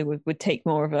Hollywood would take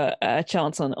more of a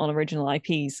chance on original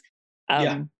IPs,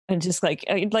 and just like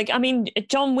I mean,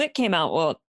 John Wick came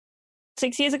out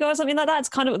 6 years ago or something like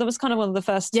that. That was kind of one of the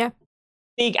first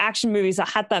big action movies that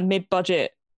had that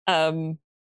mid-budget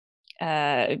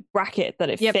bracket that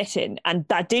it fit in, and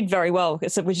that did very well,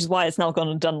 which is why it's now gone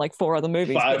and done like 4 other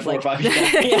movies. Four or five.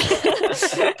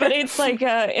 But it's like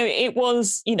it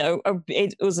was,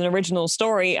 it was an original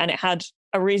story, and it had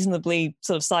a reasonably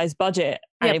sort of sized budget,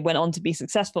 and it went on to be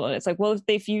successful. And it's like, well,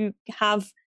 if you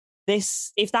have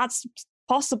this, if that's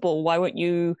possible, why won't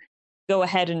you go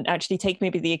ahead and actually take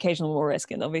maybe the occasional more risk?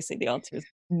 And obviously the answer is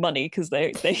money, because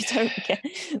they don't get.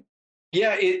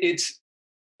 Yeah, it's.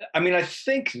 I mean, I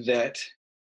think that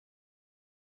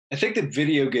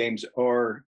video games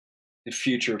are the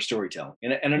future of storytelling,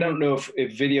 and I don't know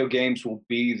if video games will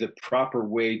be the proper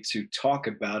way to talk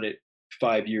about it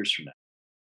 5 years from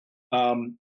now.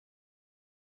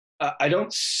 I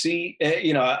don't see.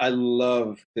 I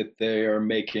love that they are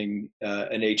making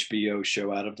an HBO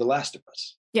show out of The Last of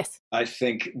Us. Yes, I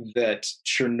think that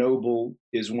Chernobyl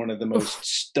is one of the most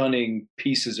stunning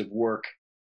pieces of work.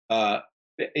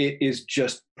 It is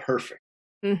just perfect,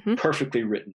 perfectly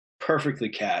written, perfectly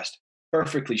cast,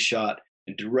 perfectly shot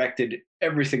and directed.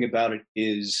 Everything about it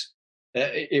is,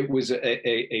 it was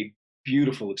a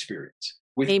beautiful experience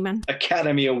with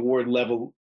Academy Award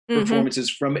level performances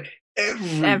from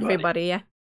everybody. Yeah.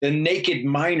 The Naked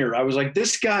Miner. I was like,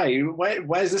 this guy,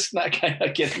 why is this not guy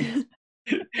not getting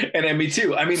an Emmy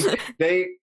too? I mean,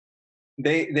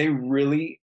 they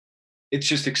really, it's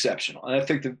just exceptional. And I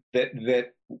think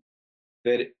that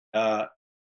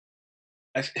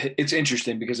it's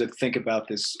interesting, because I think about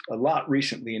this a lot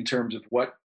recently in terms of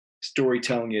what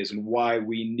storytelling is and why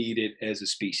we need it as a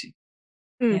species.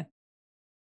 Yeah.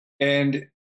 And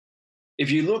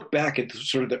if you look back at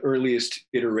sort of the earliest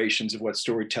iterations of what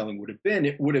storytelling would have been,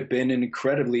 it would have been an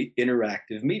incredibly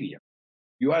interactive medium.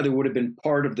 You either would have been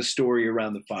part of the story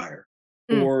around the fire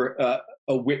or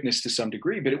a witness to some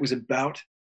degree, but it was about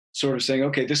sort of saying,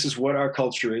 okay, this is what our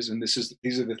culture is, and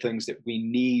these are the things that we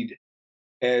need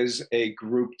as a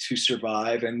group to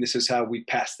survive, and this is how we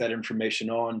pass that information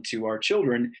on to our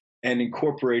children and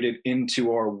incorporate it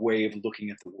into our way of looking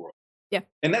at the world. Yeah.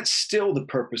 And that's still the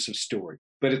purpose of story,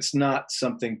 but it's not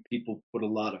something people put a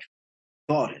lot of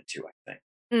thought into, I think.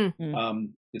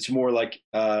 It's more like,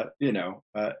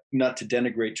 not to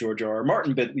denigrate George R.R.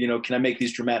 Martin, but, can I make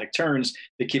these dramatic turns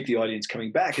that keep the audience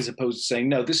coming back, as opposed to saying,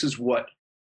 no, this is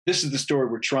the story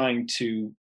we're trying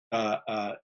to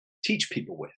teach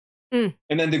people with.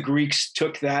 And then the Greeks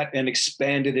took that and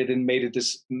expanded it and made it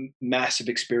this massive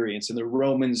experience. And the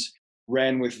Romans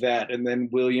ran with that. And then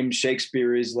William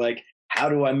Shakespeare is like, how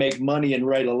do I make money and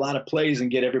write a lot of plays and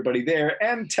get everybody there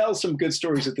and tell some good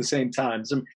stories at the same time?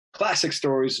 Some classic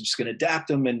stories, I'm just going to adapt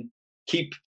them and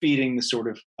keep feeding the sort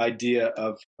of idea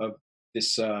of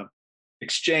this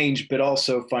exchange, but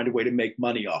also find a way to make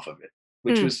money off of it,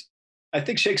 which was, I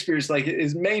think Shakespeare's like,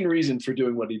 his main reason for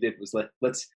doing what he did was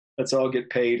let's all get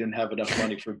paid and have enough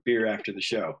money for beer after the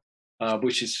show,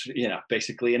 which is,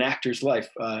 basically an actor's life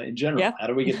in general. Yeah. How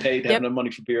do we get paid to have enough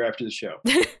money for beer after the show?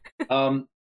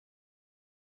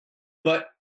 But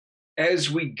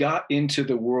as we got into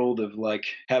the world of like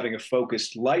having a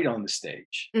focused light on the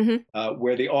stage,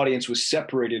 where the audience was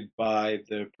separated by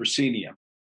the proscenium,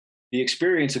 the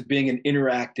experience of being an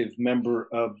interactive member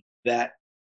of that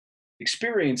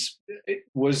experience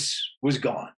was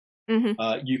gone.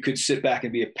 You could sit back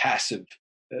and be a passive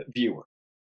viewer,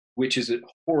 which is a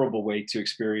horrible way to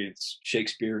experience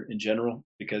Shakespeare in general,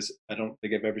 because I don't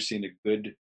think I've ever seen a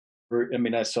good. I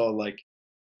mean, I saw like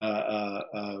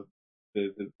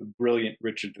the brilliant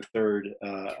Richard III,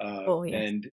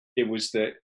 and it was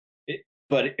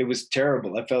but it was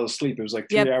terrible. I fell asleep. It was like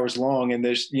 3 hours long, and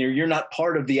you're not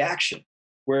part of the action.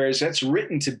 Whereas that's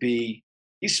written to be,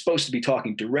 he's supposed to be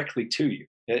talking directly to you,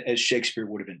 as Shakespeare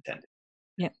would have intended.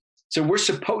 Yeah. So we're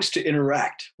supposed to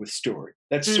interact with story.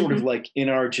 That's sort of like in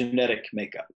our genetic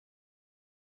makeup.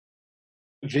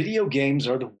 Video games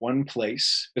are the one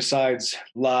place besides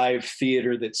live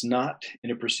theater that's not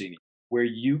in a proscenium where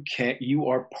you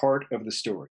are part of the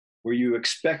story, where you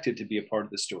expected to be a part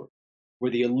of the story,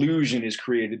 where the illusion is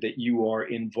created that you are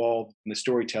involved in the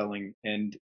storytelling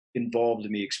and involved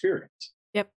in the experience.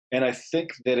 Yep. And I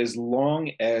think that as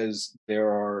long as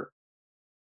Neil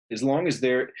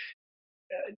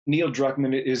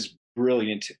Druckmann is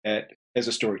brilliant as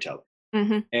a storyteller.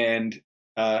 And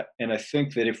I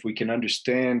think that if we can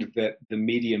understand that the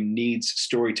medium needs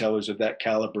storytellers of that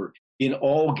caliber in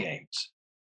all games,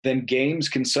 then games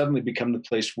can suddenly become the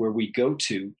place where we go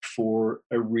to for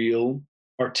a real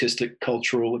artistic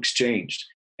cultural exchange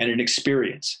and an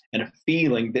experience and a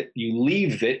feeling that you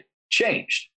leave it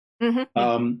changed. You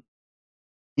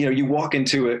walk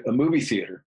into a movie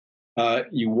theater,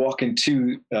 you walk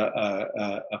into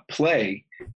a play,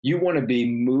 you want to be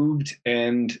moved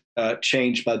and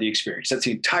changed by the experience. That's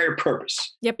the entire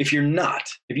purpose. Yep. If you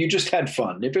just had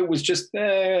fun, if it was just,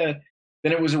 then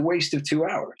it was a waste of 2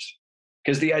 hours.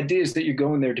 Because the idea is that you're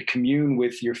going there to commune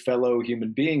with your fellow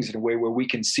human beings in a way where we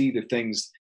can see the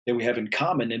things that we have in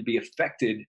common and be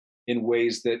affected in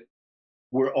ways that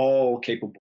we're all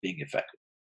capable of being affected.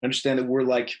 Understand that we're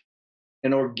like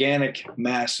an organic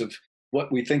mass of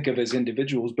what we think of as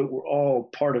individuals, but we're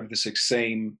all part of this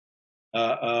same,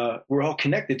 we're all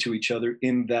connected to each other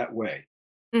in that way.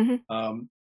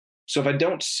 So if I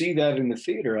don't see that in the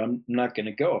theater, I'm not going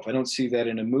to go. If I don't see that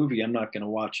in a movie, I'm not going to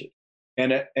watch it.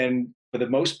 And for the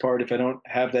most part, if I don't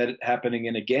have that happening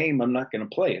in a game, I'm not going to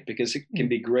play it, because it can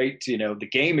be great. The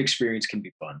game experience can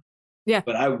be fun. Yeah.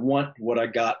 But I want what I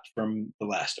got from The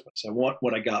Last of Us. I want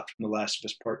what I got from The Last of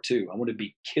Us Part 2. I want to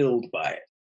be killed by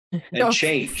it and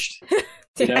changed.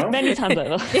 Many times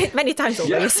over. Many times over.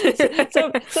 Yeah.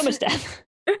 So much death.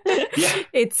 Yeah.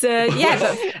 It's I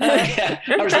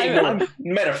was saying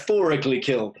metaphorically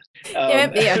killed.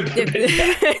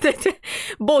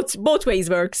 Both ways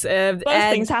works. Both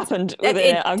things happened with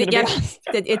it. I'm gonna be honest.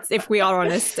 It's, if we are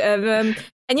honest. And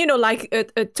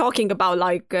talking about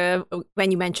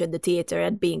when you mentioned the theater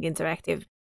and being interactive.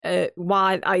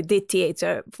 While I did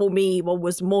theater, for me, what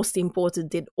was most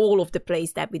important in all of the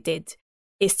plays that we did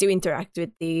is to interact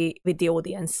with the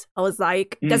audience. I was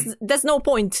like, there's no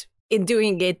point in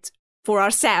doing it for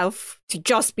ourselves to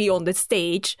just be on the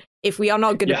stage if we are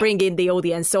not going to bring in the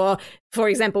audience. So, for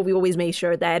example, we always make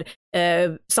sure that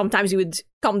sometimes we would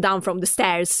come down from the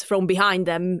stairs from behind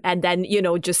them and then,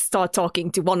 just start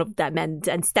talking to one of them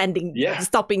and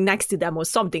stopping next to them or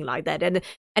something like that. And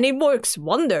it works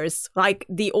wonders. Like,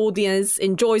 the audience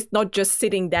enjoys not just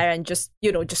sitting there and just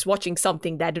watching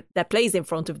something that plays in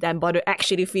front of them, but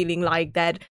actually feeling like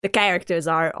that the characters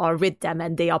are with them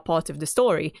and they are part of the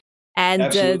story.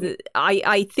 And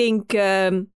I think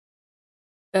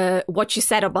what you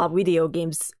said about video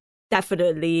games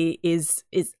definitely is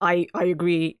I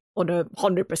agree on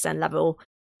 100% level.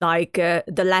 Like,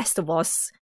 The Last of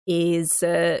Us is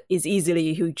easily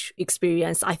a huge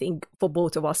experience, I think, for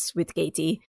both of us with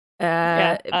Katie.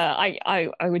 I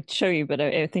would show you, but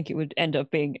I think it would end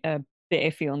up being a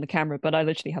bit iffy on the camera. But I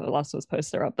literally have a Last of Us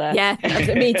poster up there. Yeah,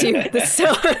 me too.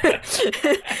 So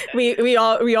we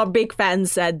are big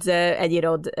fans, and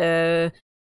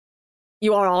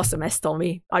you are awesome as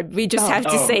Tommy. We just have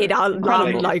to say it out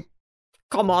loud, like,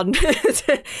 come on.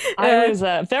 I was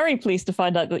very pleased to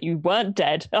find out that you weren't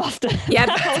dead after that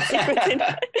whole sequence in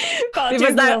part 2.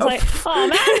 I was like, oh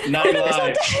man, not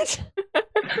alive.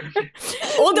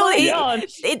 Although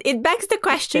it begs the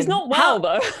question. He's not well,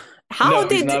 though.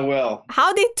 He's not well.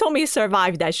 How did Tommy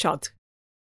survive that shot?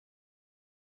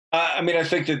 I mean, I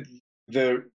think that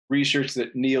the research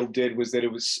that Neil did was that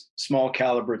it was small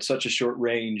caliber at such a short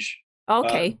range.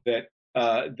 Okay. That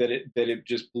it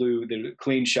just blew, the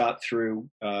clean shot through,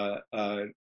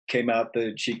 came out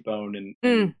the cheekbone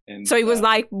and so it was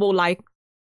more like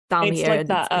down it's here. Like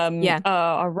that.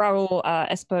 Raul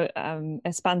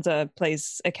Espanza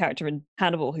plays a character in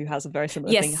Hannibal who has a very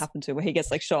similar thing happen to, where he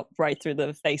gets like shot right through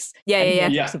the face.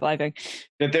 Surviving.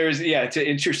 That it's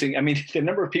interesting. I mean, the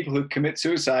number of people who commit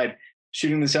suicide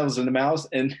shooting themselves in the mouth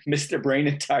and miss their brain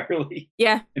entirely.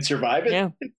 Yeah, and survive it. Yeah,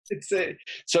 it's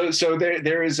so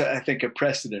there is I think a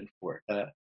precedent for it.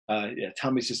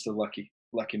 Tommy's just a lucky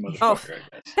motherfucker.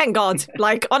 Thank God.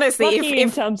 Like, honestly, lucky in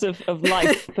terms of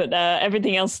life, but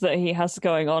everything else that he has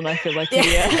going on, I feel like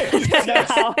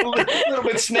that's a little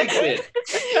bit snake bit.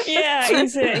 Yeah,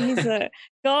 he's got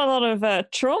a lot of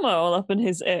trauma all up in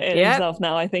himself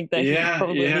now. I think that he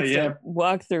probably needs to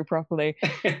work through properly.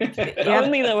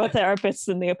 Only there were therapists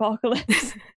in the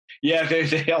apocalypse. Yeah,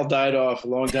 they all died off a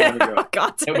long time ago. Oh,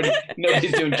 God.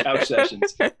 Nobody's doing couch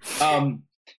sessions.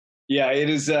 It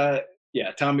is.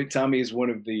 Tommy is one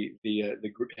of the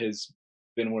has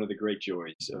been one of the great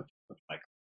joys of my.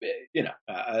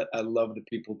 I love the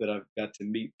people that I've got to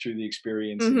meet through the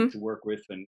experience and to work with,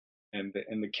 and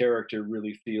the character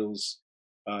really feels.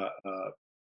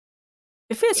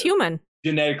 It feels human.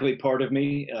 Genetically part of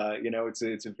me.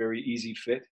 It's a very easy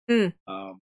fit. It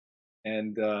was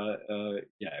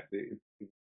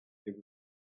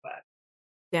flat.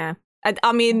 Yeah, and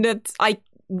I mean that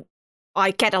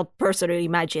I cannot personally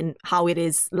imagine how it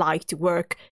is like to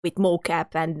work with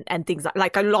mocap and things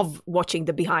like I love watching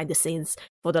the behind the scenes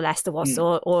for The Last of Us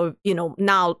or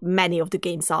now many of the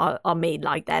games are made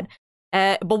like that.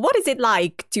 But what is it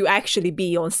like to actually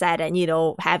be on set and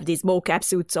have these mocap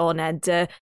suits on? And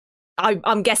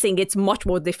I'm guessing it's much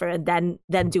more different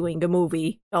than doing a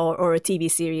movie or a TV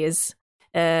series.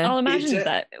 I'll imagine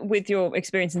that with your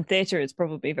experience in theatre, it's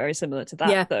probably very similar to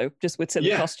that, though, just with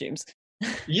silly costumes.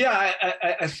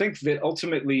 I think that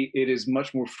ultimately it is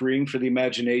much more freeing for the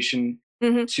imagination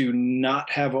to not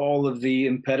have all of the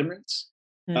impediments,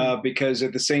 because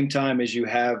at the same time as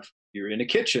you're in a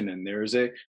kitchen and there's a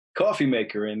coffee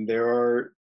maker and there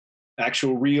are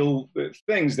actual real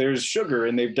things, there's sugar,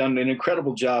 and they've done an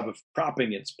incredible job of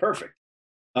propping it. It's perfect.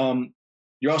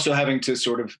 You're also having to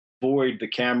sort of void the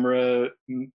camera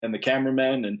and the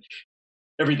cameraman and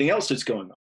everything else that's going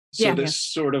on. So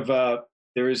sort of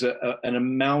there is an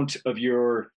amount of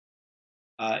your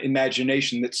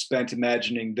imagination that's spent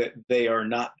imagining that they are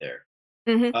not there.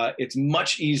 It's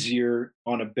much easier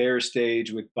on a bare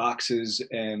stage with boxes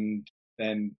and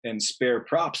spare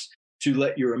props to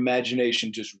let your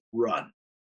imagination just run.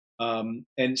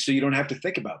 And so you don't have to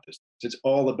think about this. It's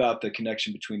all about the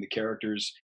connection between the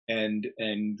characters and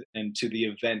to the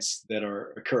events that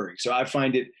are occurring. So I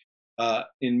find it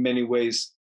in many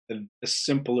ways a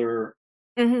simpler,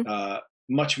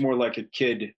 much more like a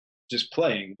kid just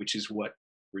playing, which is what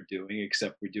we're doing,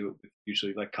 except we do it with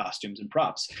usually like costumes and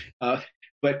props.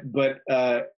 But in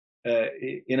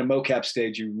a mocap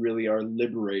stage, you really are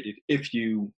liberated if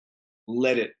you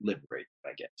let it liberate,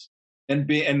 I guess. And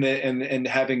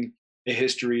having a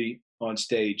history on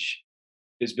stage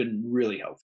has been really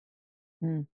helpful.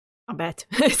 I bet.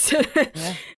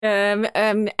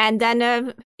 And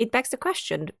then it begs the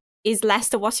question: is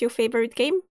Last of Us your favorite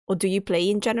game, or do you play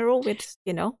in general?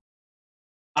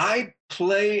 I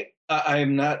play. I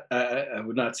am not. I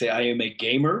would not say I am a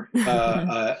gamer.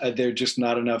 There are just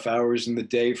not enough hours in the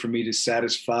day for me to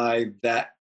satisfy that.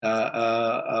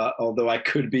 Although I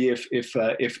could be if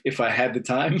I had the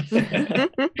time.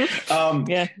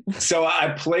 So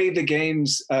I play the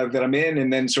games that I'm in,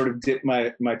 and then sort of dip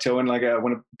my toe in. Like I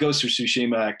want to Ghost of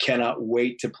Tsushima. I cannot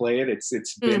wait to play it.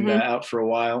 It's been out for a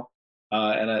while,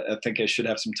 and I think I should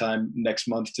have some time next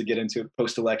month to get into it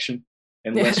post-election.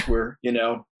 Unless we're,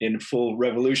 in full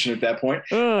revolution at that point.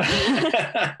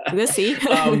 We'll see.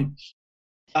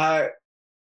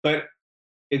 But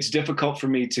it's difficult for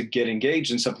me to get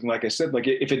engaged in something, like I said, like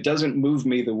if it doesn't move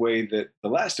me the way that The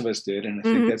Last of Us did, and I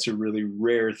think that's a really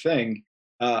rare thing,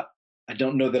 I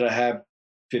don't know that I have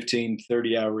 15,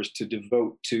 30 hours to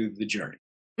devote to the journey.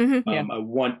 I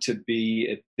want to be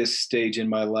at this stage in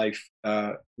my life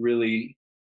really,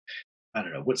 I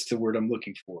don't know, what's the word I'm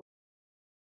looking for?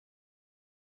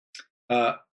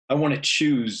 I want to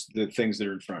choose the things that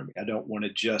are in front of me. I don't want to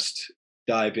just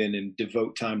dive in and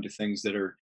devote time to things that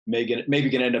are maybe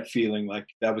going to end up feeling like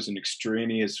that was an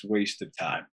extraneous waste of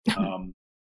time. And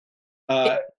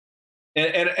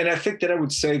I think that I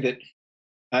would say that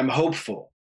I'm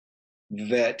hopeful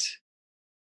that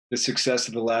the success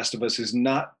of The Last of Us is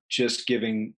not just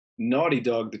giving Naughty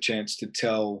Dog the chance to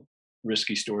tell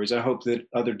risky stories. I hope that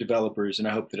other developers and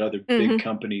I hope that other big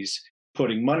companies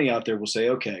putting money out there will say,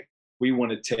 okay, we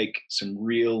want to take some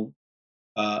real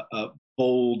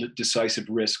bold, decisive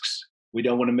risks. We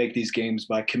don't want to make these games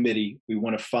by committee. We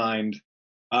want to find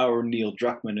our Neil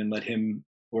Druckmann and let him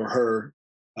or her,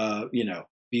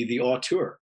 be the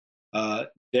auteur.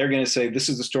 They're going to say, this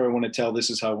is the story I want to tell. This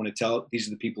is how I want to tell it. These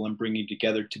are the people I'm bringing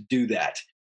together to do that.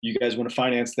 You guys want to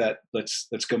finance that? Let's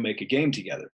go make a game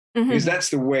together. Mm-hmm. Because that's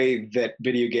the way that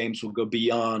video games will go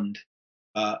beyond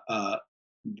the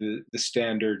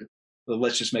standard. Well,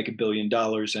 let's just make $1 billion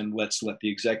and let's let the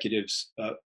executives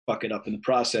fuck it up in the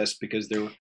process because they're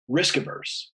risk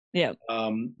averse. Yeah.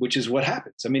 Which is what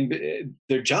happens. I mean,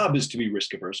 their job is to be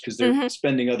risk averse because they're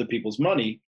spending other people's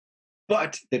money,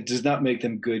 but that does not make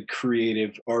them good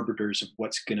creative arbiters of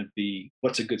what's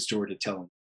a good story to tell them.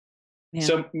 Yeah.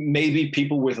 So maybe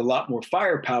people with a lot more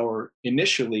firepower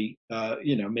initially,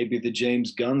 maybe the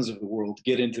James Gunns of the world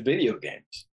get into video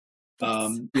games.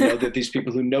 That these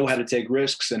people who know how to take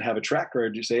risks and have a track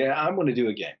record to say, I want to do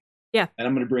a game. Yeah. And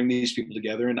I'm going to bring these people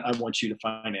together and I want you to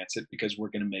finance it because we're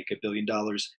going to make $1 billion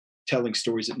telling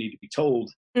stories that need to be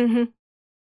told. Mm-hmm.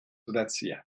 So that's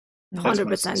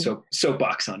 100%. So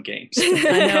soapbox on games.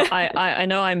 I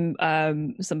know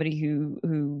I'm somebody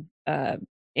who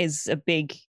is a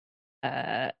big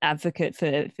advocate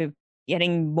for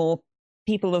getting more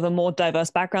people of a more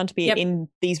diverse background to be in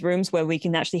these rooms where we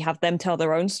can actually have them tell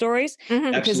their own stories.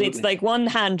 Mm-hmm. Because it's like one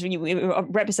hand,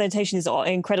 representation is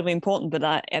incredibly important, but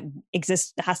that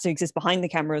has to exist behind the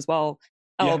camera as well,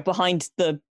 or behind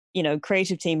the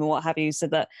creative team and what have you, so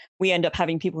that we end up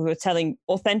having people who are telling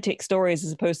authentic stories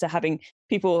as opposed to having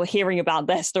people hearing about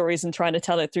their stories and trying to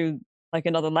tell it through like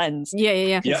another lens.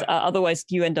 Otherwise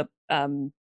you end up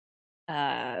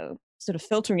sort of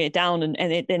filtering it down and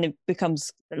it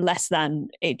becomes less than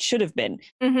it should have been.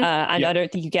 Mm-hmm. I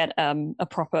don't think you get a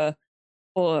proper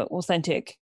or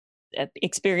authentic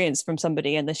experience from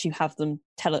somebody unless you have them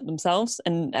tell it themselves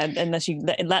and unless you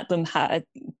let them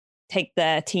take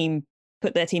their team,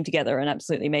 put their team together and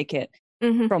absolutely make it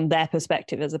from their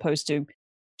perspective, as opposed to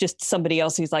just somebody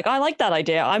else who's like, I like that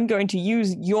idea, I'm going to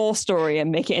use your story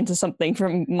and make it into something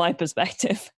from my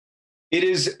perspective. It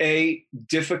is a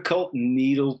difficult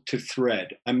needle to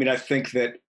thread. I mean, I think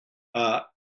that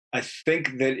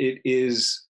it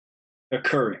is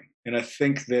occurring, and I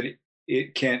think that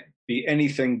it can't be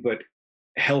anything but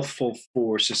healthful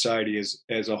for society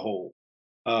as a whole.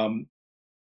 In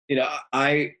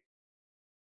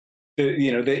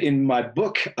my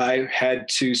book, I had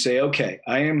to say, okay,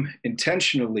 I am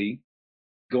intentionally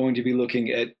going to be looking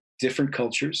at different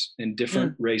cultures and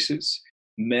different races,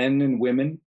 men and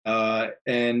women.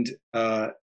 And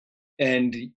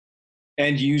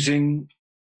using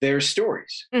their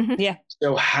stories. Mm-hmm. Yeah.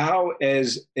 So how,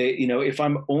 if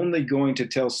I'm only going to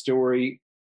tell the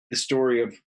story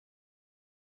of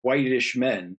whitish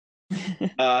men,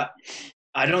 I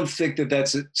don't think that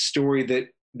that's a story that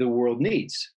the world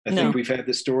needs. I think we've had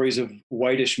the stories of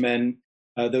whitish men.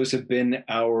 Those have been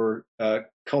our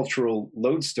cultural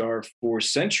lodestar for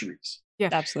centuries. Yeah,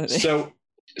 absolutely. So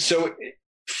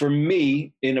for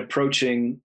me, in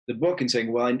approaching the book and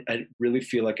saying, well, I really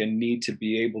feel like I need to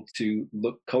be able to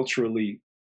look culturally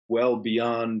well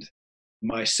beyond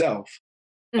myself,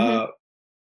 I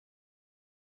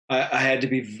had to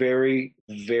be very,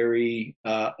 very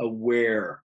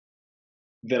aware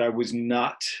that I was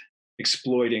not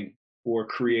exploiting or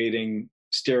creating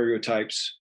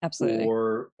stereotypes. Absolutely.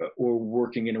 Or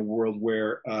working in a world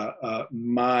where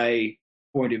my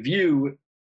point of view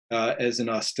as an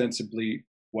ostensibly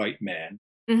white man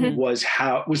was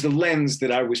the lens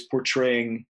that I was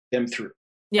portraying them through.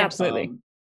 Yeah, absolutely.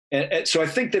 And so I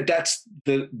think that that's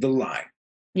the line.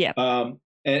 Yeah.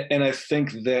 And I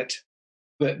think that,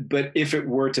 but if it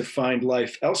were to find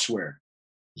life elsewhere,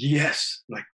 yes,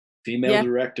 like female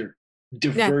director,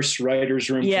 diverse writers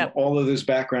room from all of those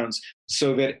backgrounds,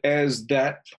 so that as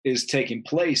that is taking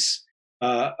place,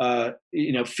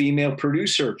 female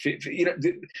producer,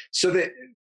 so that.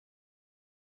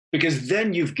 Because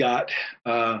then you've got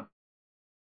a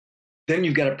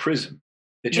prism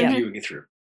that you're viewing it through,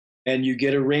 and you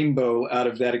get a rainbow out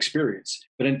of that experience.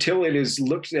 But until it is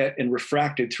looked at and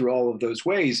refracted through all of those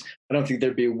ways, I don't think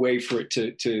there'd be a way for it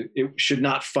it should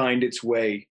not find its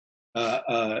way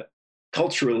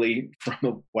culturally from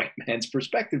a white man's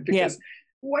perspective, because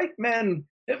white men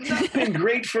have not been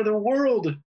great for the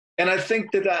world. And I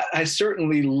think that I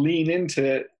certainly lean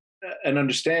into an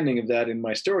understanding of that in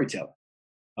my storytelling.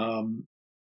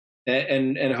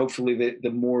 And hopefully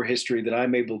the more history that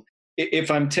I'm able,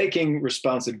 if I'm taking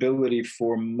responsibility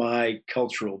for my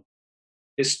cultural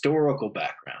historical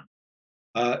background,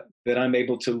 that I'm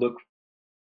able to look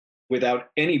without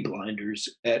any blinders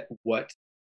at what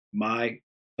my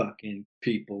fucking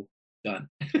people done.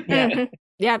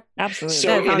 Yeah, absolutely.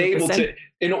 So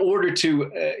in order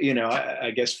to,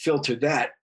 I guess, filter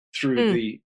that through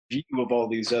the view of all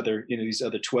these other, these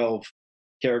other 12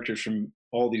 characters from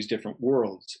all these different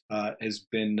worlds, has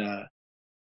been, I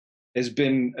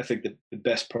think, the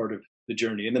best part of the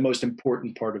journey and the most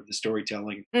important part of the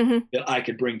storytelling that I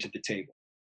could bring to the table.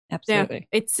 Absolutely.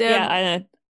 Yeah, it's yeah.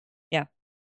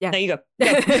 There you go.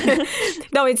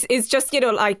 No, it's just,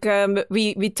 like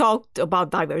we talked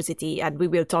about diversity, and we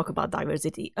will talk about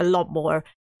diversity a lot more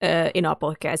in our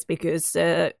podcast, because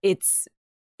it's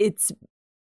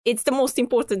the most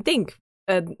important thing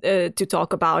to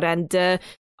talk about. And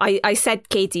I said,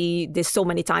 Katie, this so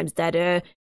many times, that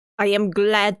I am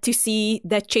glad to see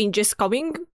that change is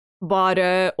coming, but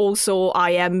also I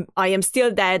am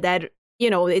still there that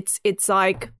it's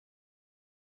like,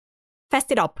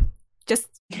 fast it up.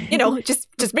 Just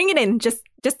just bring it in. Just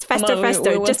faster.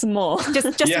 Just more.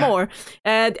 Just more.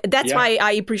 That's why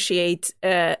I appreciate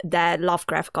that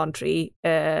Lovecraft Country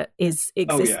is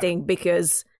existing,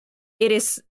 because it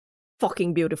is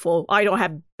fucking beautiful. I don't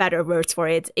have better words for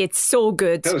it. It's so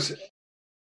good.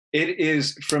 It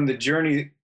is, from the journey,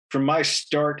 from my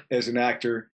start as an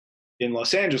actor in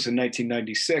Los Angeles in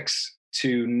 1996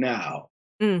 to now.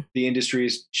 The industry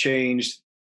has changed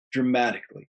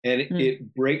dramatically, and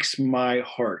it breaks my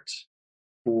heart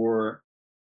for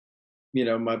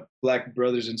my Black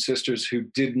brothers and sisters who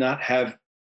had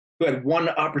one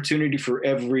opportunity for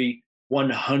every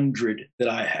 100 that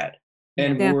I had,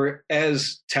 and were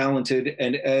as talented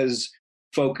and as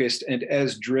focused and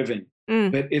as driven.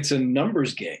 But it's a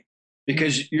numbers game,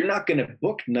 because you're not going to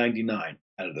book 99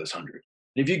 out of those 100.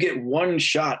 And if you get one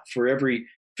shot for every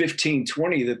 15,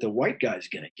 20 that the white guy's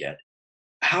going to get,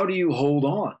 how do you hold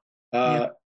on?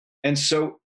 And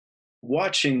so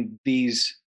watching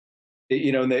these,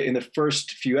 in the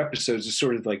first few episodes, is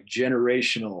sort of like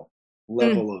generational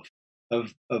level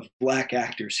of Black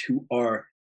actors who are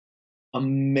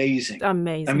amazing. I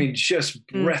mean, just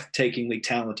breathtakingly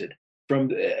talented. From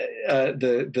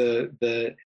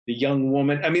the young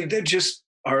woman. I mean, they just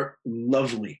are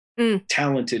lovely,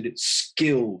 talented,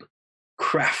 skilled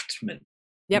craftsmen,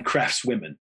 and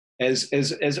craftswomen as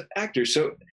actors.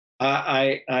 So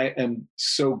I am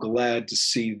so glad to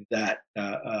see that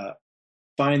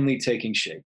finally taking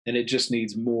shape, and it just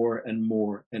needs more and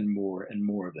more and more and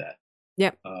more of that.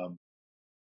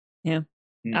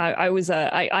 I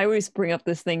always bring up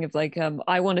this thing of like,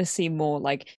 I want to see more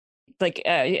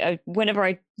whenever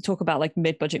I talk about like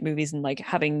mid-budget movies and like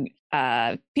having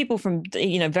people from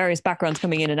various backgrounds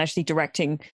coming in and actually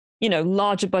directing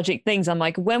larger budget things, I'm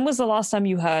like, when was the last time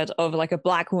you heard of like a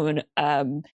Black woman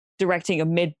directing a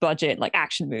mid-budget like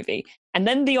action movie? And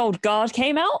then The Old Guard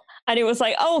came out, and it was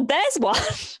like, oh, there's one.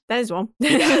 There's one.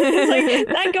 It's like,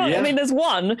 thank God. I mean, there's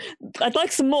one. I'd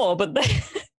like some more, but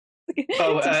it's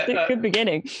a good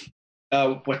beginning.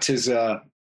 What's his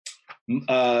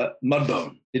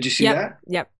Mudbone? Did you see that?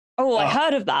 Yep. Oh, I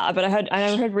heard of that, but I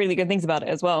heard really good things about it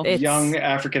as well. Young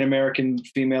African-American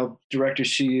female director.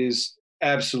 She is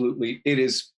absolutely, it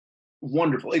is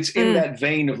wonderful. It's in that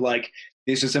vein of like,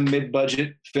 this is a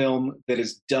mid-budget film that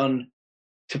is done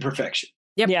to perfection.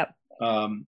 Yep.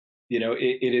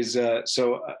 It is.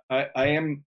 So I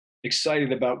am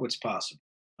excited about what's possible.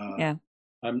 I'm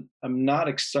not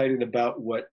excited about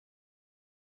what.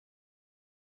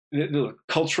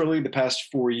 Culturally, the past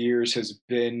 4 years has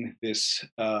been this,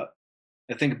 I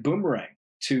think, boomerang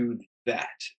to that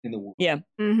in the world.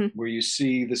 Where you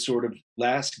see the sort of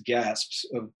last gasps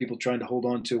of people trying to hold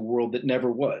on to a world that never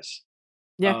was.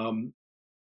 And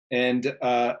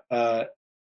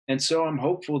so I'm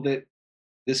hopeful that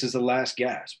this is the last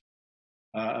gasp.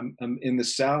 I'm in the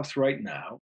South right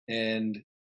now, and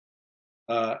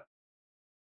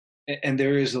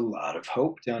there is a lot of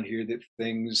hope down here that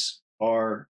things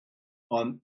are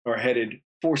headed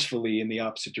forcefully in the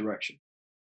opposite direction.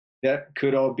 That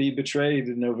could all be betrayed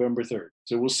in November 3rd.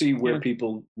 So we'll see where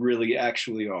people really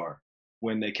actually are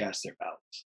when they cast their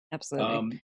ballots.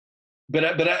 Absolutely.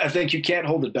 But I think you can't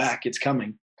hold it back. It's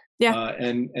coming.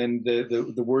 And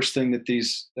the worst thing that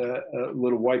these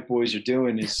little white boys are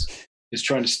doing is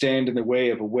trying to stand in the way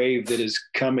of a wave that is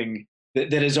coming,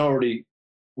 that has already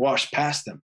washed past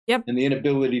them. And the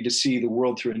inability to see the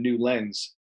world through a new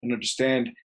lens and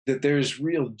understand that there's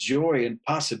real joy and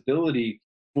possibility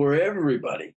for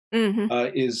everybody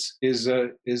is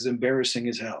embarrassing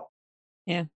as hell.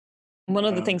 One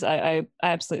of the things I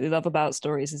absolutely love about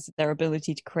stories is their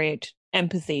ability to create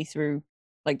empathy through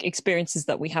like experiences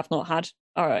that we have not had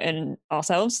in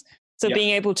ourselves. So being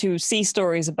able to see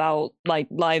stories about like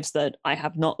lives that I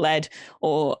have not led,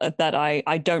 or that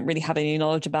I don't really have any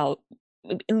knowledge about,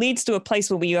 it leads to a place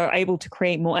where we are able to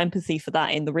create more empathy for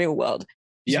that in the real world.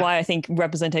 Which is why I think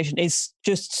representation is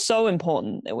just so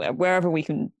important wherever we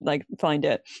can like find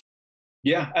it.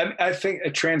 Yeah, I think a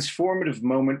transformative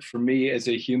moment for me as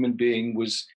a human being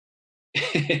was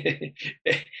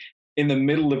in the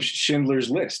middle of Schindler's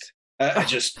List. I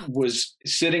just was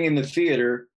sitting in the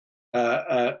theater,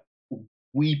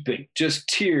 weeping, just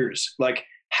tears. Like,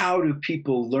 how do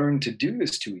people learn to do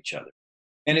this to each other?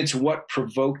 And it's what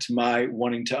provoked my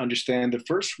wanting to understand the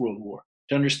First World War,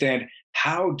 to understand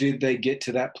how did they get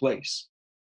to that place.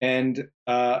 And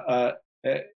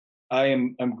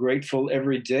I'm grateful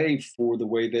every day for the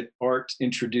way that art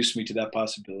introduced me to that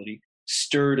possibility,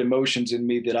 stirred emotions in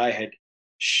me that I had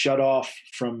shut off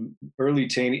from early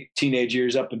teenage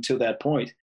years up until that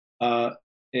point, and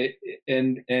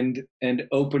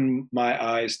opened my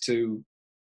eyes to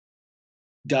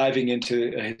diving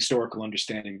into a historical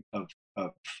understanding of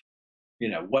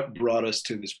what brought us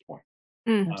to this point.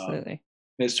 Absolutely.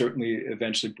 It certainly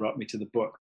eventually brought me to the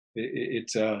book.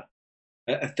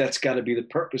 That's got to be the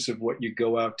purpose of what you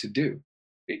go out to do.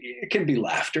 It can be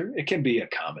laughter, it can be a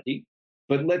comedy,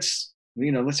 but let's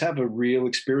have a real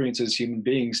experience as human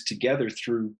beings together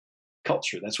through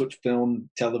culture. That's what film,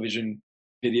 television,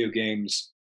 video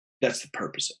games, that's the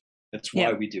purpose of it. That's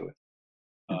why we do it.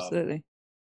 Absolutely.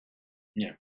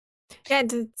 Yeah.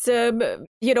 And it's,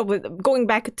 going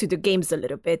back to the games a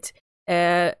little bit,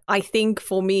 I think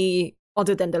for me,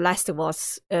 other than The Last of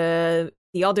Us, the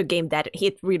other game that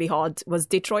hit really hard was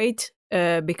Detroit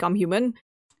Become Human,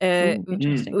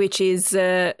 which is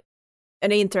an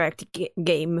interactive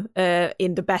game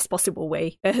in the best possible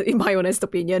way, in my honest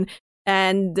opinion.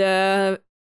 And I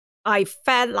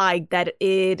felt like that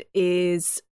it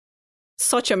is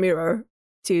such a mirror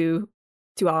to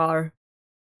our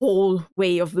whole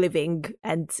way of living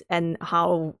and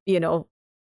how,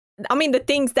 the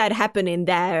things that happen in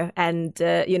there, and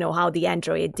how the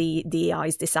android, the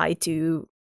AIs decide to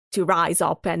rise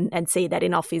up and say that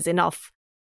enough is enough.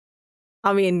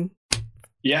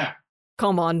 Yeah,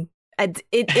 come on, and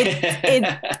it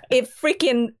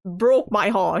freaking broke my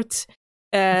heart.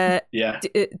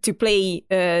 To play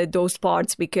those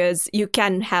parts, because you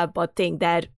can't help but think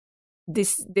that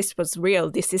this was real.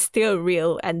 This is still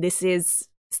real, and this is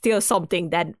still something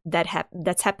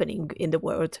that's happening in the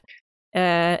world.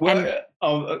 It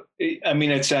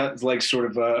sounds like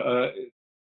sort of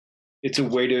it's a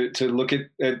way to look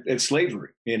at slavery,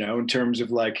 in terms of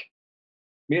like,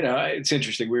 it's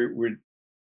interesting.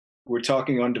 We're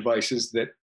talking on devices that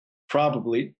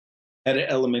probably had an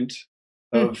element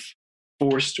of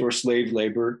forced or slave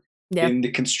labor in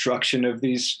the construction of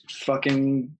these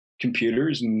fucking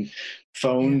computers and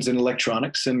phones and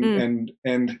electronics, and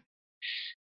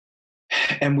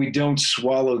we don't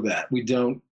swallow that. We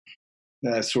don't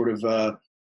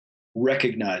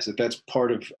recognize that that's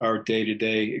part of our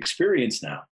day-to-day experience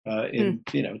now in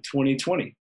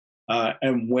 2020.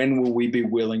 And when will we be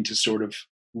willing to sort of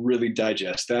really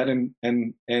digest that and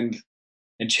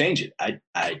change it? I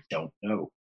don't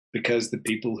know, because the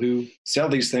people who sell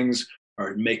these things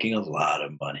are making a lot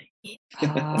of money. Too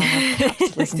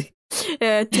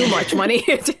much money.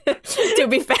 To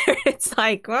be fair, it's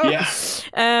like,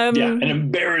 an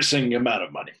embarrassing amount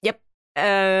of money. Yep.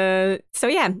 So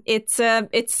yeah, it's a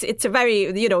very,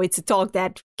 it's a talk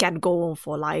that can go on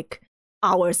for like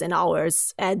hours and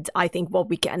hours, and I think what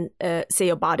we can say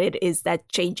about it is that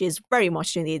change is very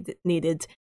much needed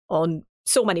on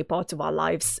so many parts of our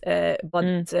lives,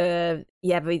 but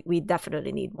we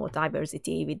definitely need more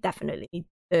diversity. We definitely need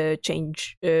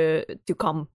change to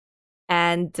come,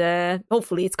 and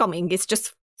hopefully it's coming. It's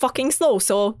just fucking slow,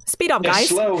 so speed up, guys.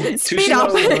 Slow. Speed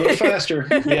up. Go faster.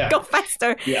 Yeah. Go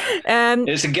faster. Yeah.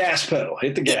 It's a gas pedal.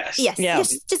 Hit the gas. Yes. Yeah.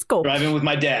 Just go. Driving with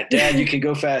my dad. Dad, you can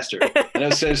go faster. I know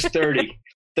it says 30.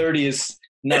 30 is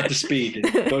not the speed.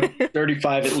 Go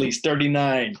 35 at least.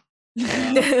 39.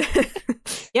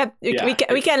 Yep.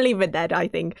 We can leave with that, I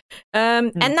think.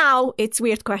 And now it's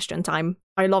weird question time.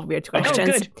 I love weird questions. Oh,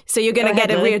 good. So you're gonna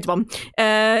get a weird one.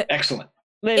 Excellent.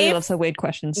 Lily loves her weird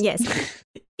questions. Yes.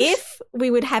 If we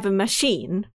would have a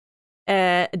machine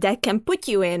that can put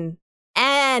you in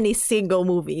any single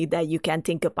movie that you can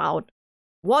think about,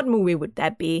 what movie would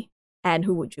that be, and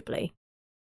who would you play?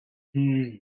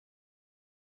 See,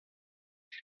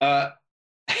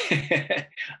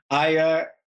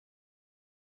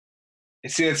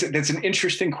 that's an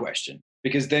interesting question,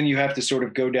 because then you have to sort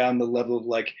of go down the level of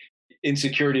like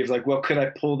insecurity of like, well, could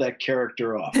I pull that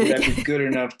character off? Would that be good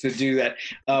enough to do that?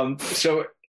 So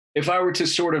if I were to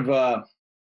sort of,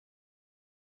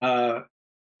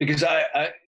 because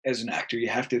I, as an actor, you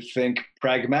have to think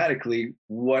pragmatically,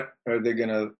 what are they going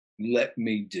to let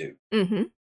me do? Mm-hmm.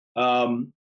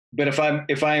 But if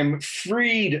I am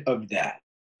freed of that,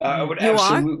 I would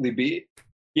absolutely be.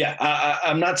 Yeah,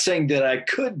 I'm not saying that I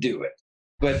could do it,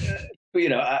 but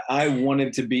I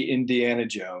wanted to be Indiana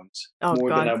Jones more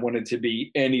than I wanted to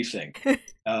be anything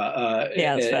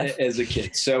as a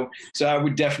kid. So I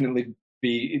would definitely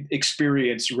be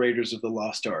experience Raiders of the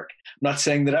Lost Ark. I'm not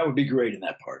saying that I would be great in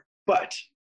that part, but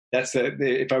that's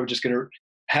if I were just going to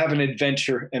have an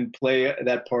adventure and play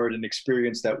that part and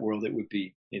experience that world, it would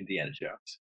be Indiana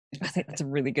Jones. I think that's a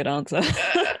really good answer.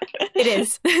 It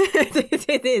is.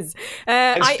 It is.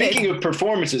 And speaking of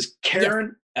performances,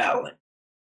 Karen Allen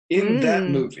in that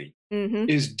movie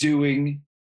is doing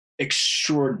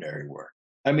extraordinary work.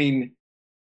 I mean,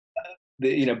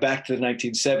 back to the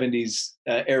 1970s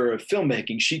era of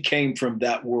filmmaking, she came from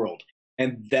that world.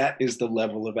 And that is the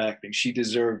level of acting. She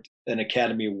deserved an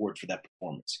Academy Award for that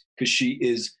performance because she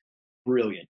is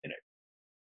brilliant in it.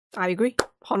 I agree.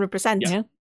 100%. Yeah.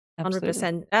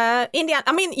 100%. Indiana,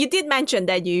 I mean, you did mention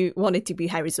that you wanted to be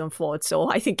Harrison Ford, so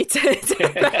I think it's it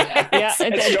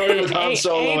started with Han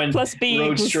Solo and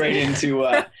rode straight into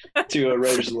Raiders of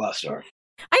the Lost Ark.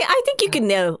 I think you can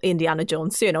nail Indiana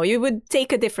Jones. You would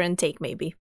take a different take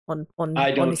maybe.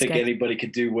 I don't think anybody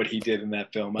could do what he did in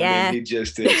that film. I mean, he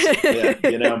just is.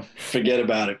 Forget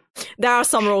about it. There are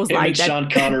some roles like that. Sean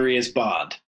Connery as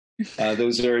Bond.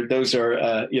 Those are.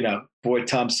 Boy,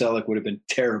 Tom Selleck would have been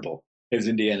terrible as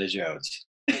Indiana Jones.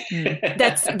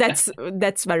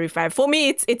 That's very fair. For me,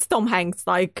 it's Tom Hanks.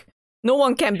 Like, no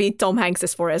one can beat Tom Hanks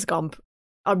as Forrest Gump.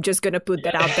 I'm just gonna put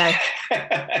that out there.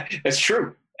 That's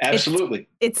true. Absolutely.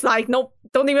 It's like, nope,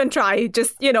 don't even try.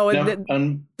 Just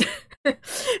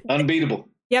unbeatable.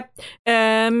 Yep.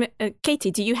 Katie,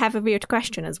 do you have a weird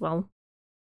question as well?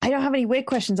 I don't have any weird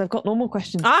questions. I've got normal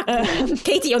questions.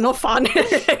 Katie, you're not fun.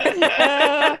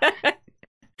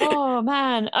 Oh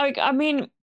man, I mean,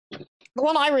 the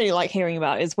one I really like hearing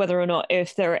about is whether or not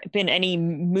if there have been any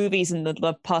movies in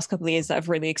the past couple of years that have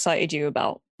really excited you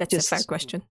about. That's just a fair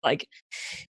question. Like,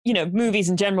 movies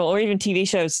in general, or even TV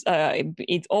shows.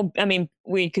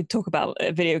 We could talk about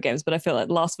video games, but I feel like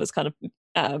Last of Us kind of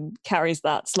carries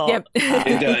that slot. Yep.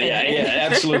 Yeah,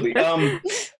 absolutely.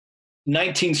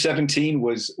 1917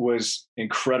 was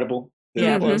incredible.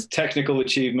 It was technical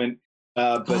achievement.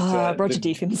 But Roger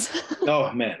Deakins.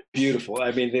 Oh man, beautiful.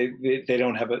 I mean, they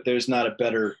don't have there's not a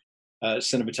better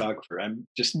cinematographer. I'm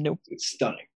just It's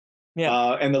stunning.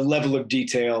 Yeah. And the level of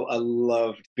detail I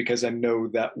loved because I know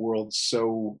that world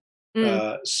so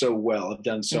well. I've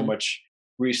done so much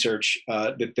research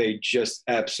that they just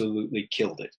absolutely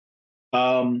killed it.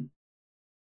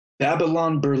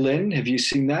 Babylon Berlin, have you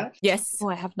seen that? Yes. Oh,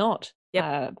 I have not.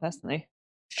 Yeah, personally.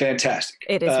 Fantastic.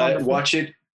 It is wonderful. Watch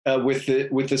it with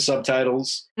the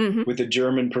subtitles, with the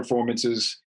German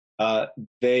performances.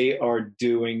 They are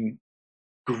doing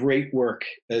great work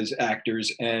as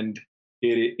actors, and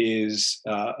it is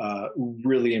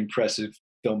really impressive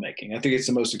filmmaking. I think it's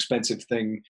the most expensive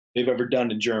thing they've ever done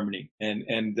in Germany,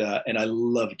 and I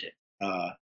loved it.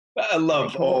 I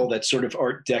love all that sort of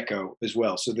Art Deco as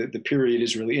well. So the period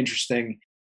is really interesting,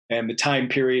 and the time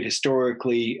period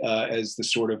historically, as the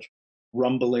sort of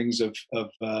rumblings of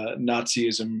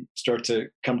Nazism start to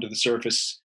come to the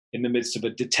surface in the midst of a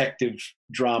detective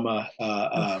drama.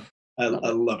 I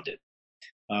loved it.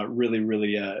 Really,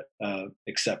 really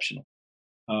exceptional.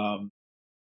 I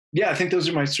think those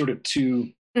are my sort of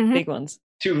two big ones.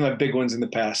 Two of my big ones in the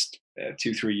past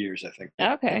 2-3 years, I think.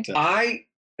 Okay. But, I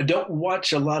don't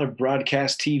watch a lot of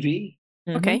broadcast TV.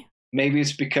 Okay. Maybe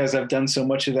it's because I've done so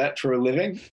much of that for a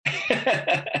living.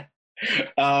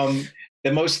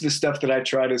 And most of the stuff that I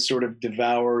try to sort of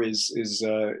devour is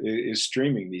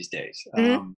streaming these days.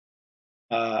 That's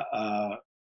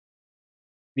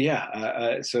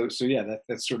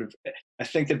sort of. I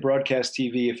think that broadcast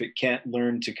TV, if it can't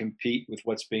learn to compete with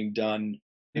what's being done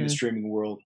in the streaming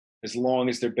world, as long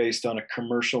as they're based on a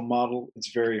commercial model,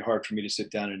 it's very hard for me to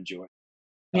sit down and enjoy.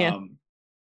 Yeah.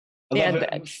 I love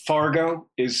it. Fargo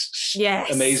is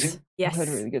amazing. Yes. I've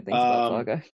heard really good things about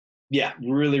Fargo. Yeah,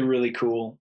 really, really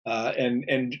cool.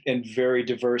 And very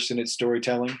diverse in its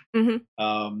storytelling.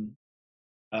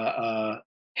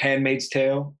 Handmaid's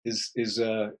Tale is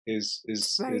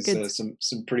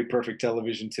some pretty perfect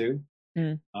television too.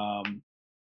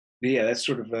 That's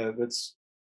sort of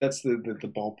that's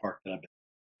the ballpark that I've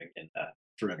been in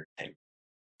for entertainment.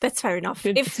 That's fair enough.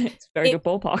 It's very good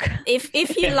ballpark.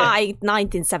 If you like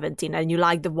 1917 and you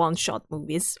like the one-shot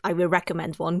movies, I will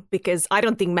recommend one because I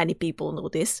don't think many people know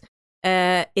this.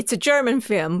 It's a German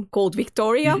film called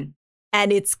Victoria,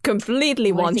 and it's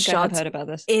completely one shot. I've heard about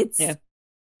this.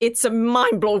 It's a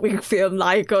mind-blowing film.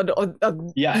 Like,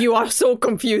 you are so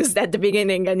confused at the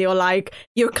beginning, and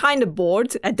you're kind of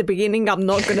bored at the beginning. I'm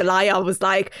not gonna lie. I was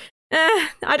like,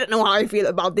 I don't know how I feel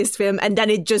about this film. And then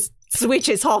it just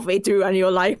switches halfway through and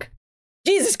you're like,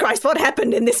 Jesus Christ, what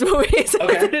happened in this movie?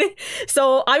 Okay.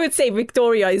 So I would say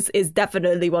Victoria is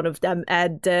definitely one of them.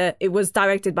 And it was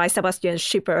directed by Sebastian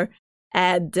Schipper.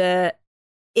 And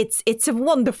it's a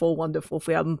wonderful, wonderful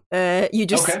film. You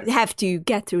just have to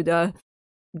get through the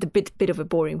bit of a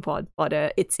boring part, but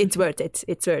it's worth it.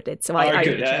 It's worth it. So I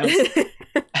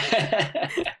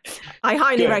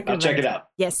highly recommend. I'll check it out.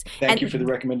 Yes. Thank you for the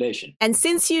recommendation. And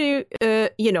since you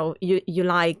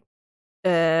like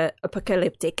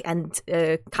apocalyptic and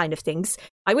kind of things,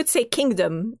 I would say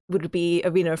Kingdom would be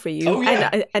a winner for you. Oh,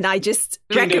 yeah. And I just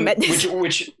Kingdom, recommend this.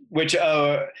 Which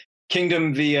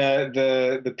Kingdom,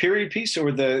 the period piece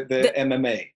or the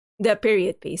MMA? The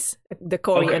period piece, the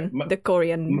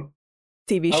Korean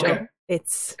TV show. Okay.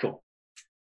 It's cool.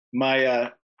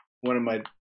 My one of my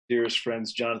dearest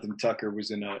friends, Jonathan Tucker,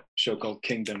 was in a show called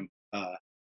Kingdom.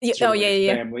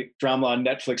 Family drama on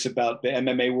Netflix about the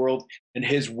MMA world, and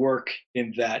his work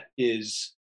in that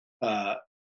is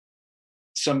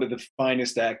some of the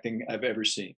finest acting I've ever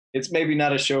seen. It's maybe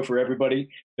not a show for everybody,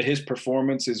 but his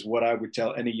performance is what I would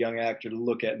tell any young actor to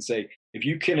look at and say, if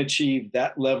you can achieve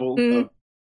that level of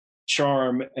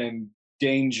charm and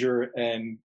danger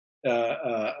and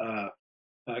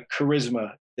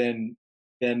charisma, then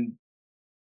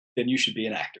you should be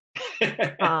an actor.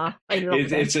 I love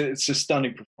that. It's a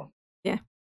stunning performance. Yeah,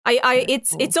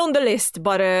 it's on the list,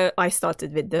 but I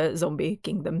started with the Zombie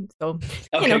Kingdom, so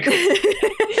cool.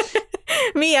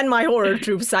 Me and my horror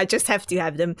troops, I just have to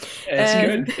have them.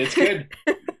 It's good.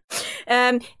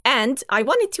 And I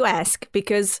wanted to ask,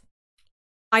 because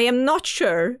I am not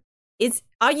sure,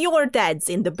 are your dads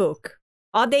in the book?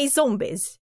 Are they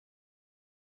zombies?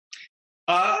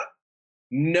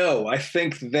 No, I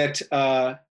think that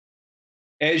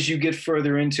as you get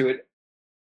further into it,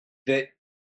 that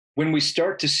when we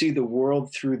start to see the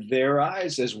world through their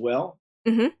eyes as well,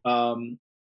 it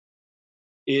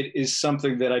is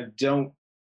something that I don't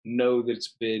know that's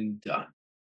been done.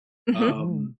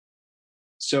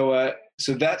 So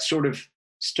that sort of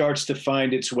starts to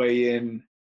find its way in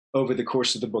over the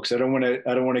course of the books. I don't want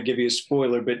to give you a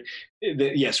spoiler, but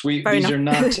yes, these are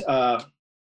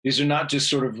not just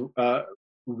sort of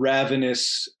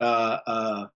ravenous,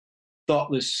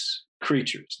 thoughtless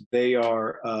creatures. They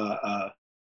are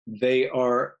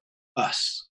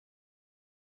us.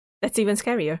 That's even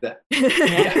scarier. Yeah.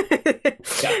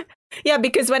 Yeah,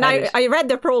 because when I read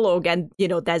the prologue and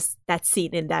there's that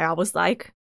scene in there, I was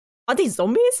like, are these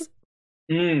zombies?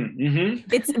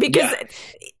 It's because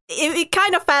it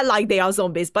kind of felt like they are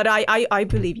zombies, but I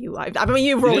believe you. I mean,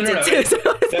 you wrote it too. So.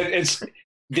 It's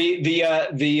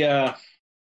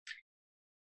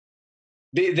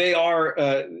they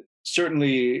are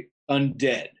certainly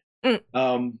undead,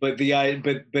 but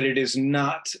it is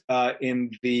not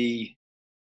in the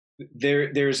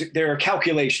there are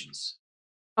calculations.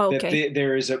 Okay.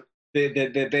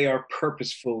 That they are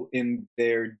purposeful in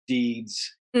their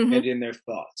deeds and in their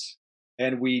thoughts,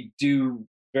 and we do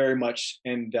very much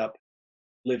end up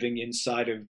living inside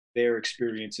of their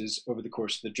experiences over the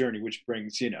course of the journey, which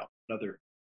brings another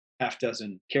half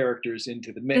dozen characters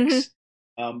into the mix.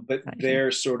 But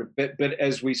they're sort of but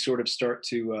as we sort of start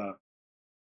to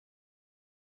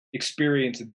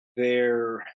experience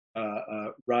their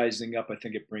rising up, I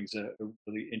think it brings a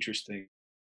really interesting,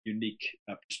 unique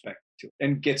perspective to it,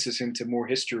 and gets us into more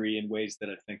history in ways that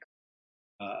I think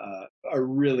are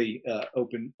really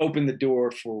open the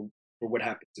door for what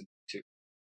happens in it too.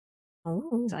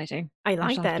 Oh, exciting! I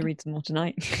like that. Have to read some more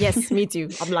tonight. Yes, me too.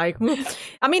 I'm like,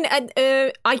 I mean,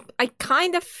 I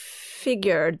kind of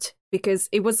figured, because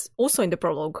it was also in the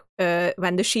prologue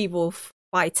when the she-wolf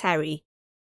fights Harry.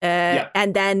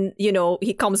 And then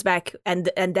he comes back and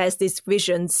there's these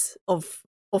visions of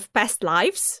past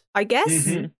lives, I guess.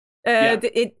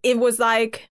 It was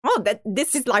like,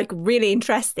 this is like really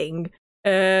interesting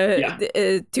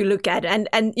to look at, and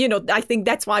I think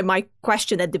that's why my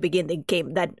question at the beginning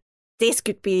came, that this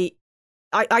could be,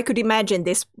 I could imagine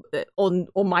this on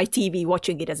my TV,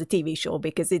 watching it as a TV show,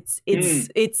 because it's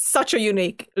such a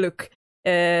unique look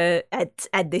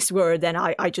at this world, and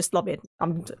I just love it.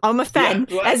 I'm a fan,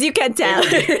 as you can tell.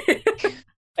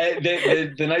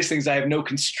 The nice thing is I have no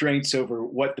constraints over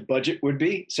what the budget would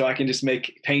be, so I can just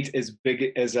paint as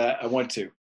big as I want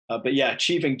to. But yeah,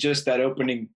 achieving just that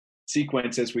opening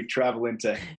sequence as we travel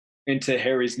into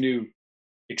Harry's new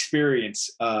experience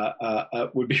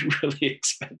would be really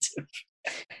expensive.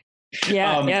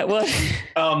 Well,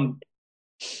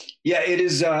 it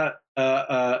is.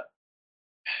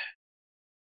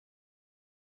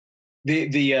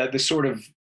 The sort of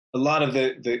a lot of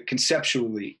the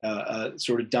conceptually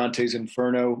sort of Dante's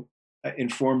Inferno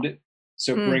informed it.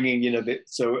 So bringing,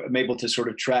 so I'm able to sort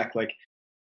of track like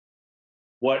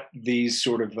what these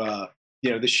sort of,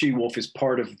 the she-wolf is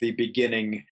part of the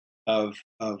beginning of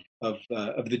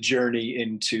the journey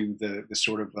into the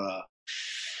sort of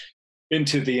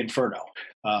into the Inferno.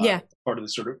 Part of the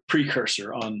sort of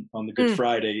precursor on the Good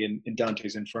Friday in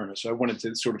Dante's Inferno. So I wanted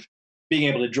to sort of being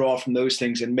able to draw from those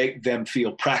things and make them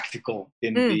feel practical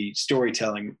in the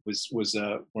storytelling was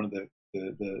one of the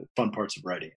fun parts of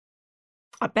writing.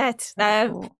 I bet.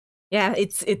 Yeah,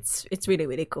 it's really,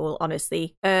 really cool,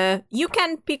 honestly. You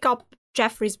can pick up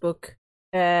Jeffrey's book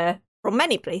from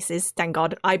many places, thank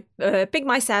God. I picked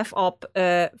myself up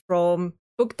from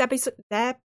Book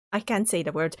Depository. I can't say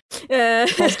the word.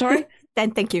 Story?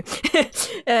 Then thank you.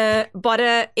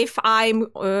 But if I'm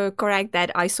correct,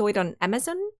 that I saw it on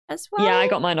Amazon as well. Yeah, I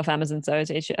got mine off Amazon, so I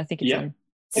think it's on.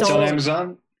 It's on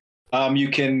Amazon. You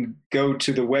can go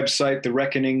to the website,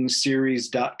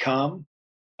 thereckoningseries.com,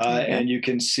 and you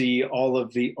can see all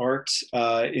of the art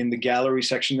in the gallery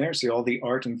section there. See all the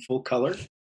art in full color.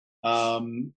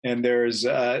 And there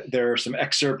are some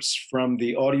excerpts from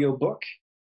the audiobook.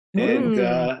 And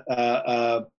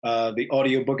the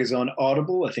audiobook is on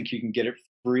Audible. I think you can get it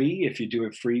free if you do a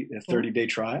 30-day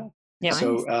trial. Yeah.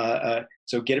 So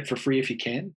get it for free if you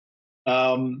can.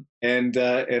 And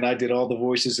I did all the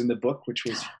voices in the book, which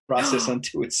was a process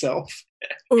unto itself.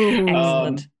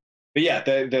 Excellent. But yeah,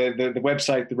 the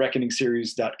website,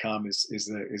 thereckoningseries.com is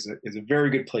a very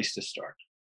good place to start.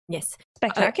 Yes.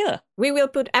 Spectacular. We will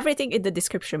put everything in the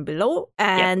description below.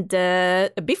 And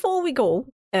before we go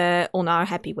on our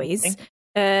happy ways,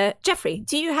 Jeffrey,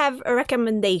 do you have a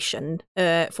recommendation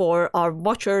for our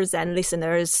watchers and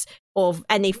listeners of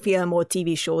any film or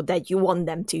TV show that you want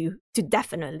them to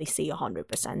definitely see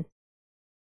 100%?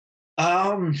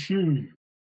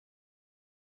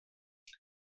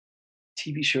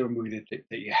 TV show or movie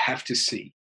that you have to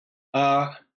see.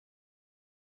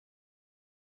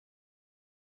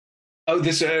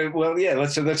 Let's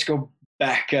go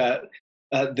back.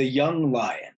 The Young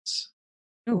Lions.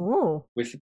 Ooh.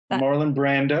 With Marlon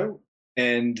Brando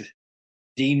and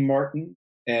Dean Martin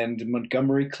and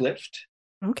Montgomery Clift.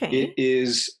 Okay. It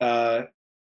is a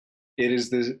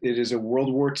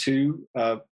World War II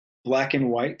black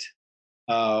and white.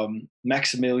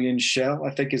 Maximilian Schell, I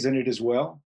think, is in it as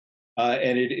well.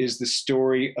 And it is the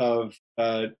story of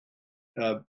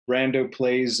Brando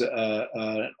plays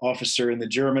an officer in the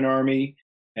German army,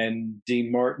 and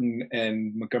Dean Martin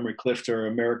and Montgomery Clift are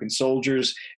American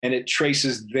soldiers, and it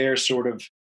traces their sort of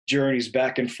journeys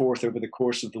back and forth over the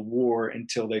course of the war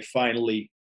until they finally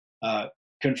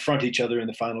confront each other in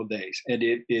the final days. And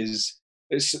it's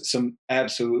some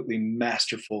absolutely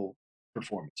masterful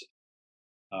performances.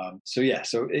 So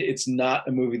it's not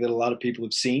a movie that a lot of people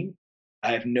have seen.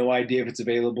 I have no idea if it's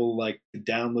available like to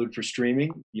download for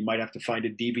streaming. You might have to find a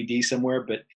DVD somewhere,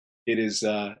 but it is.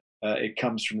 It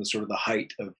comes from the sort of the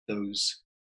height of those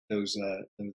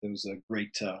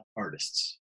great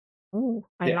artists. Oh,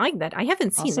 I like that. I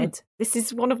haven't seen it. This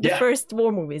is one of the first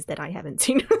war movies that I haven't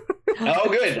seen. Oh,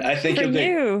 good. I think you'll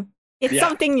do. It's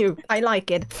something new. I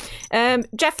like it.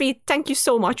 Jeffrey, thank you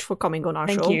so much for coming on our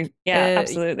show. Thank you. Yeah,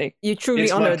 absolutely. You truly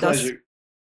honored us.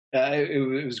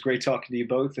 It was great talking to you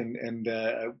both, and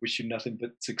I wish you nothing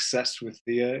but success with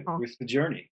the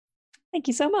journey. Thank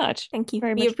you so much. Thank you.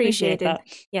 Very we much appreciate it. That.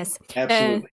 Yes.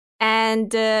 Absolutely.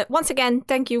 And once again,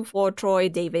 thank you for Troy,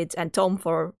 David, and Tom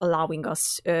for allowing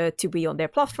us to be on their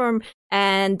platform.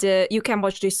 And you can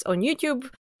watch this on YouTube,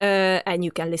 and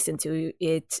you can listen to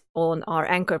it on our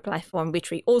Anchor platform, which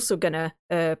we also gonna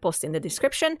post in the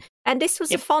description. And this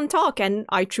was a fun talk, and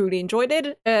I truly enjoyed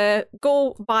it.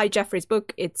 Go buy Jeffrey's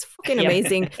book; it's fucking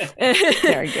amazing.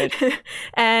 Very good.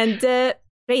 And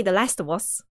play The Last of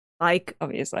Us. Like,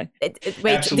 obviously. Wait,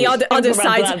 absolutely. The other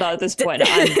side. At this point,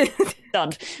 I'm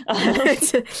done.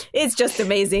 It's just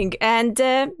amazing. And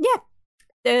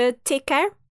take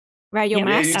care. Wear your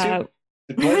mask. It's a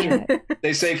pleasure.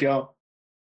 Stay safe, y'all.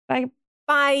 Bye.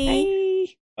 Bye.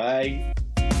 Bye.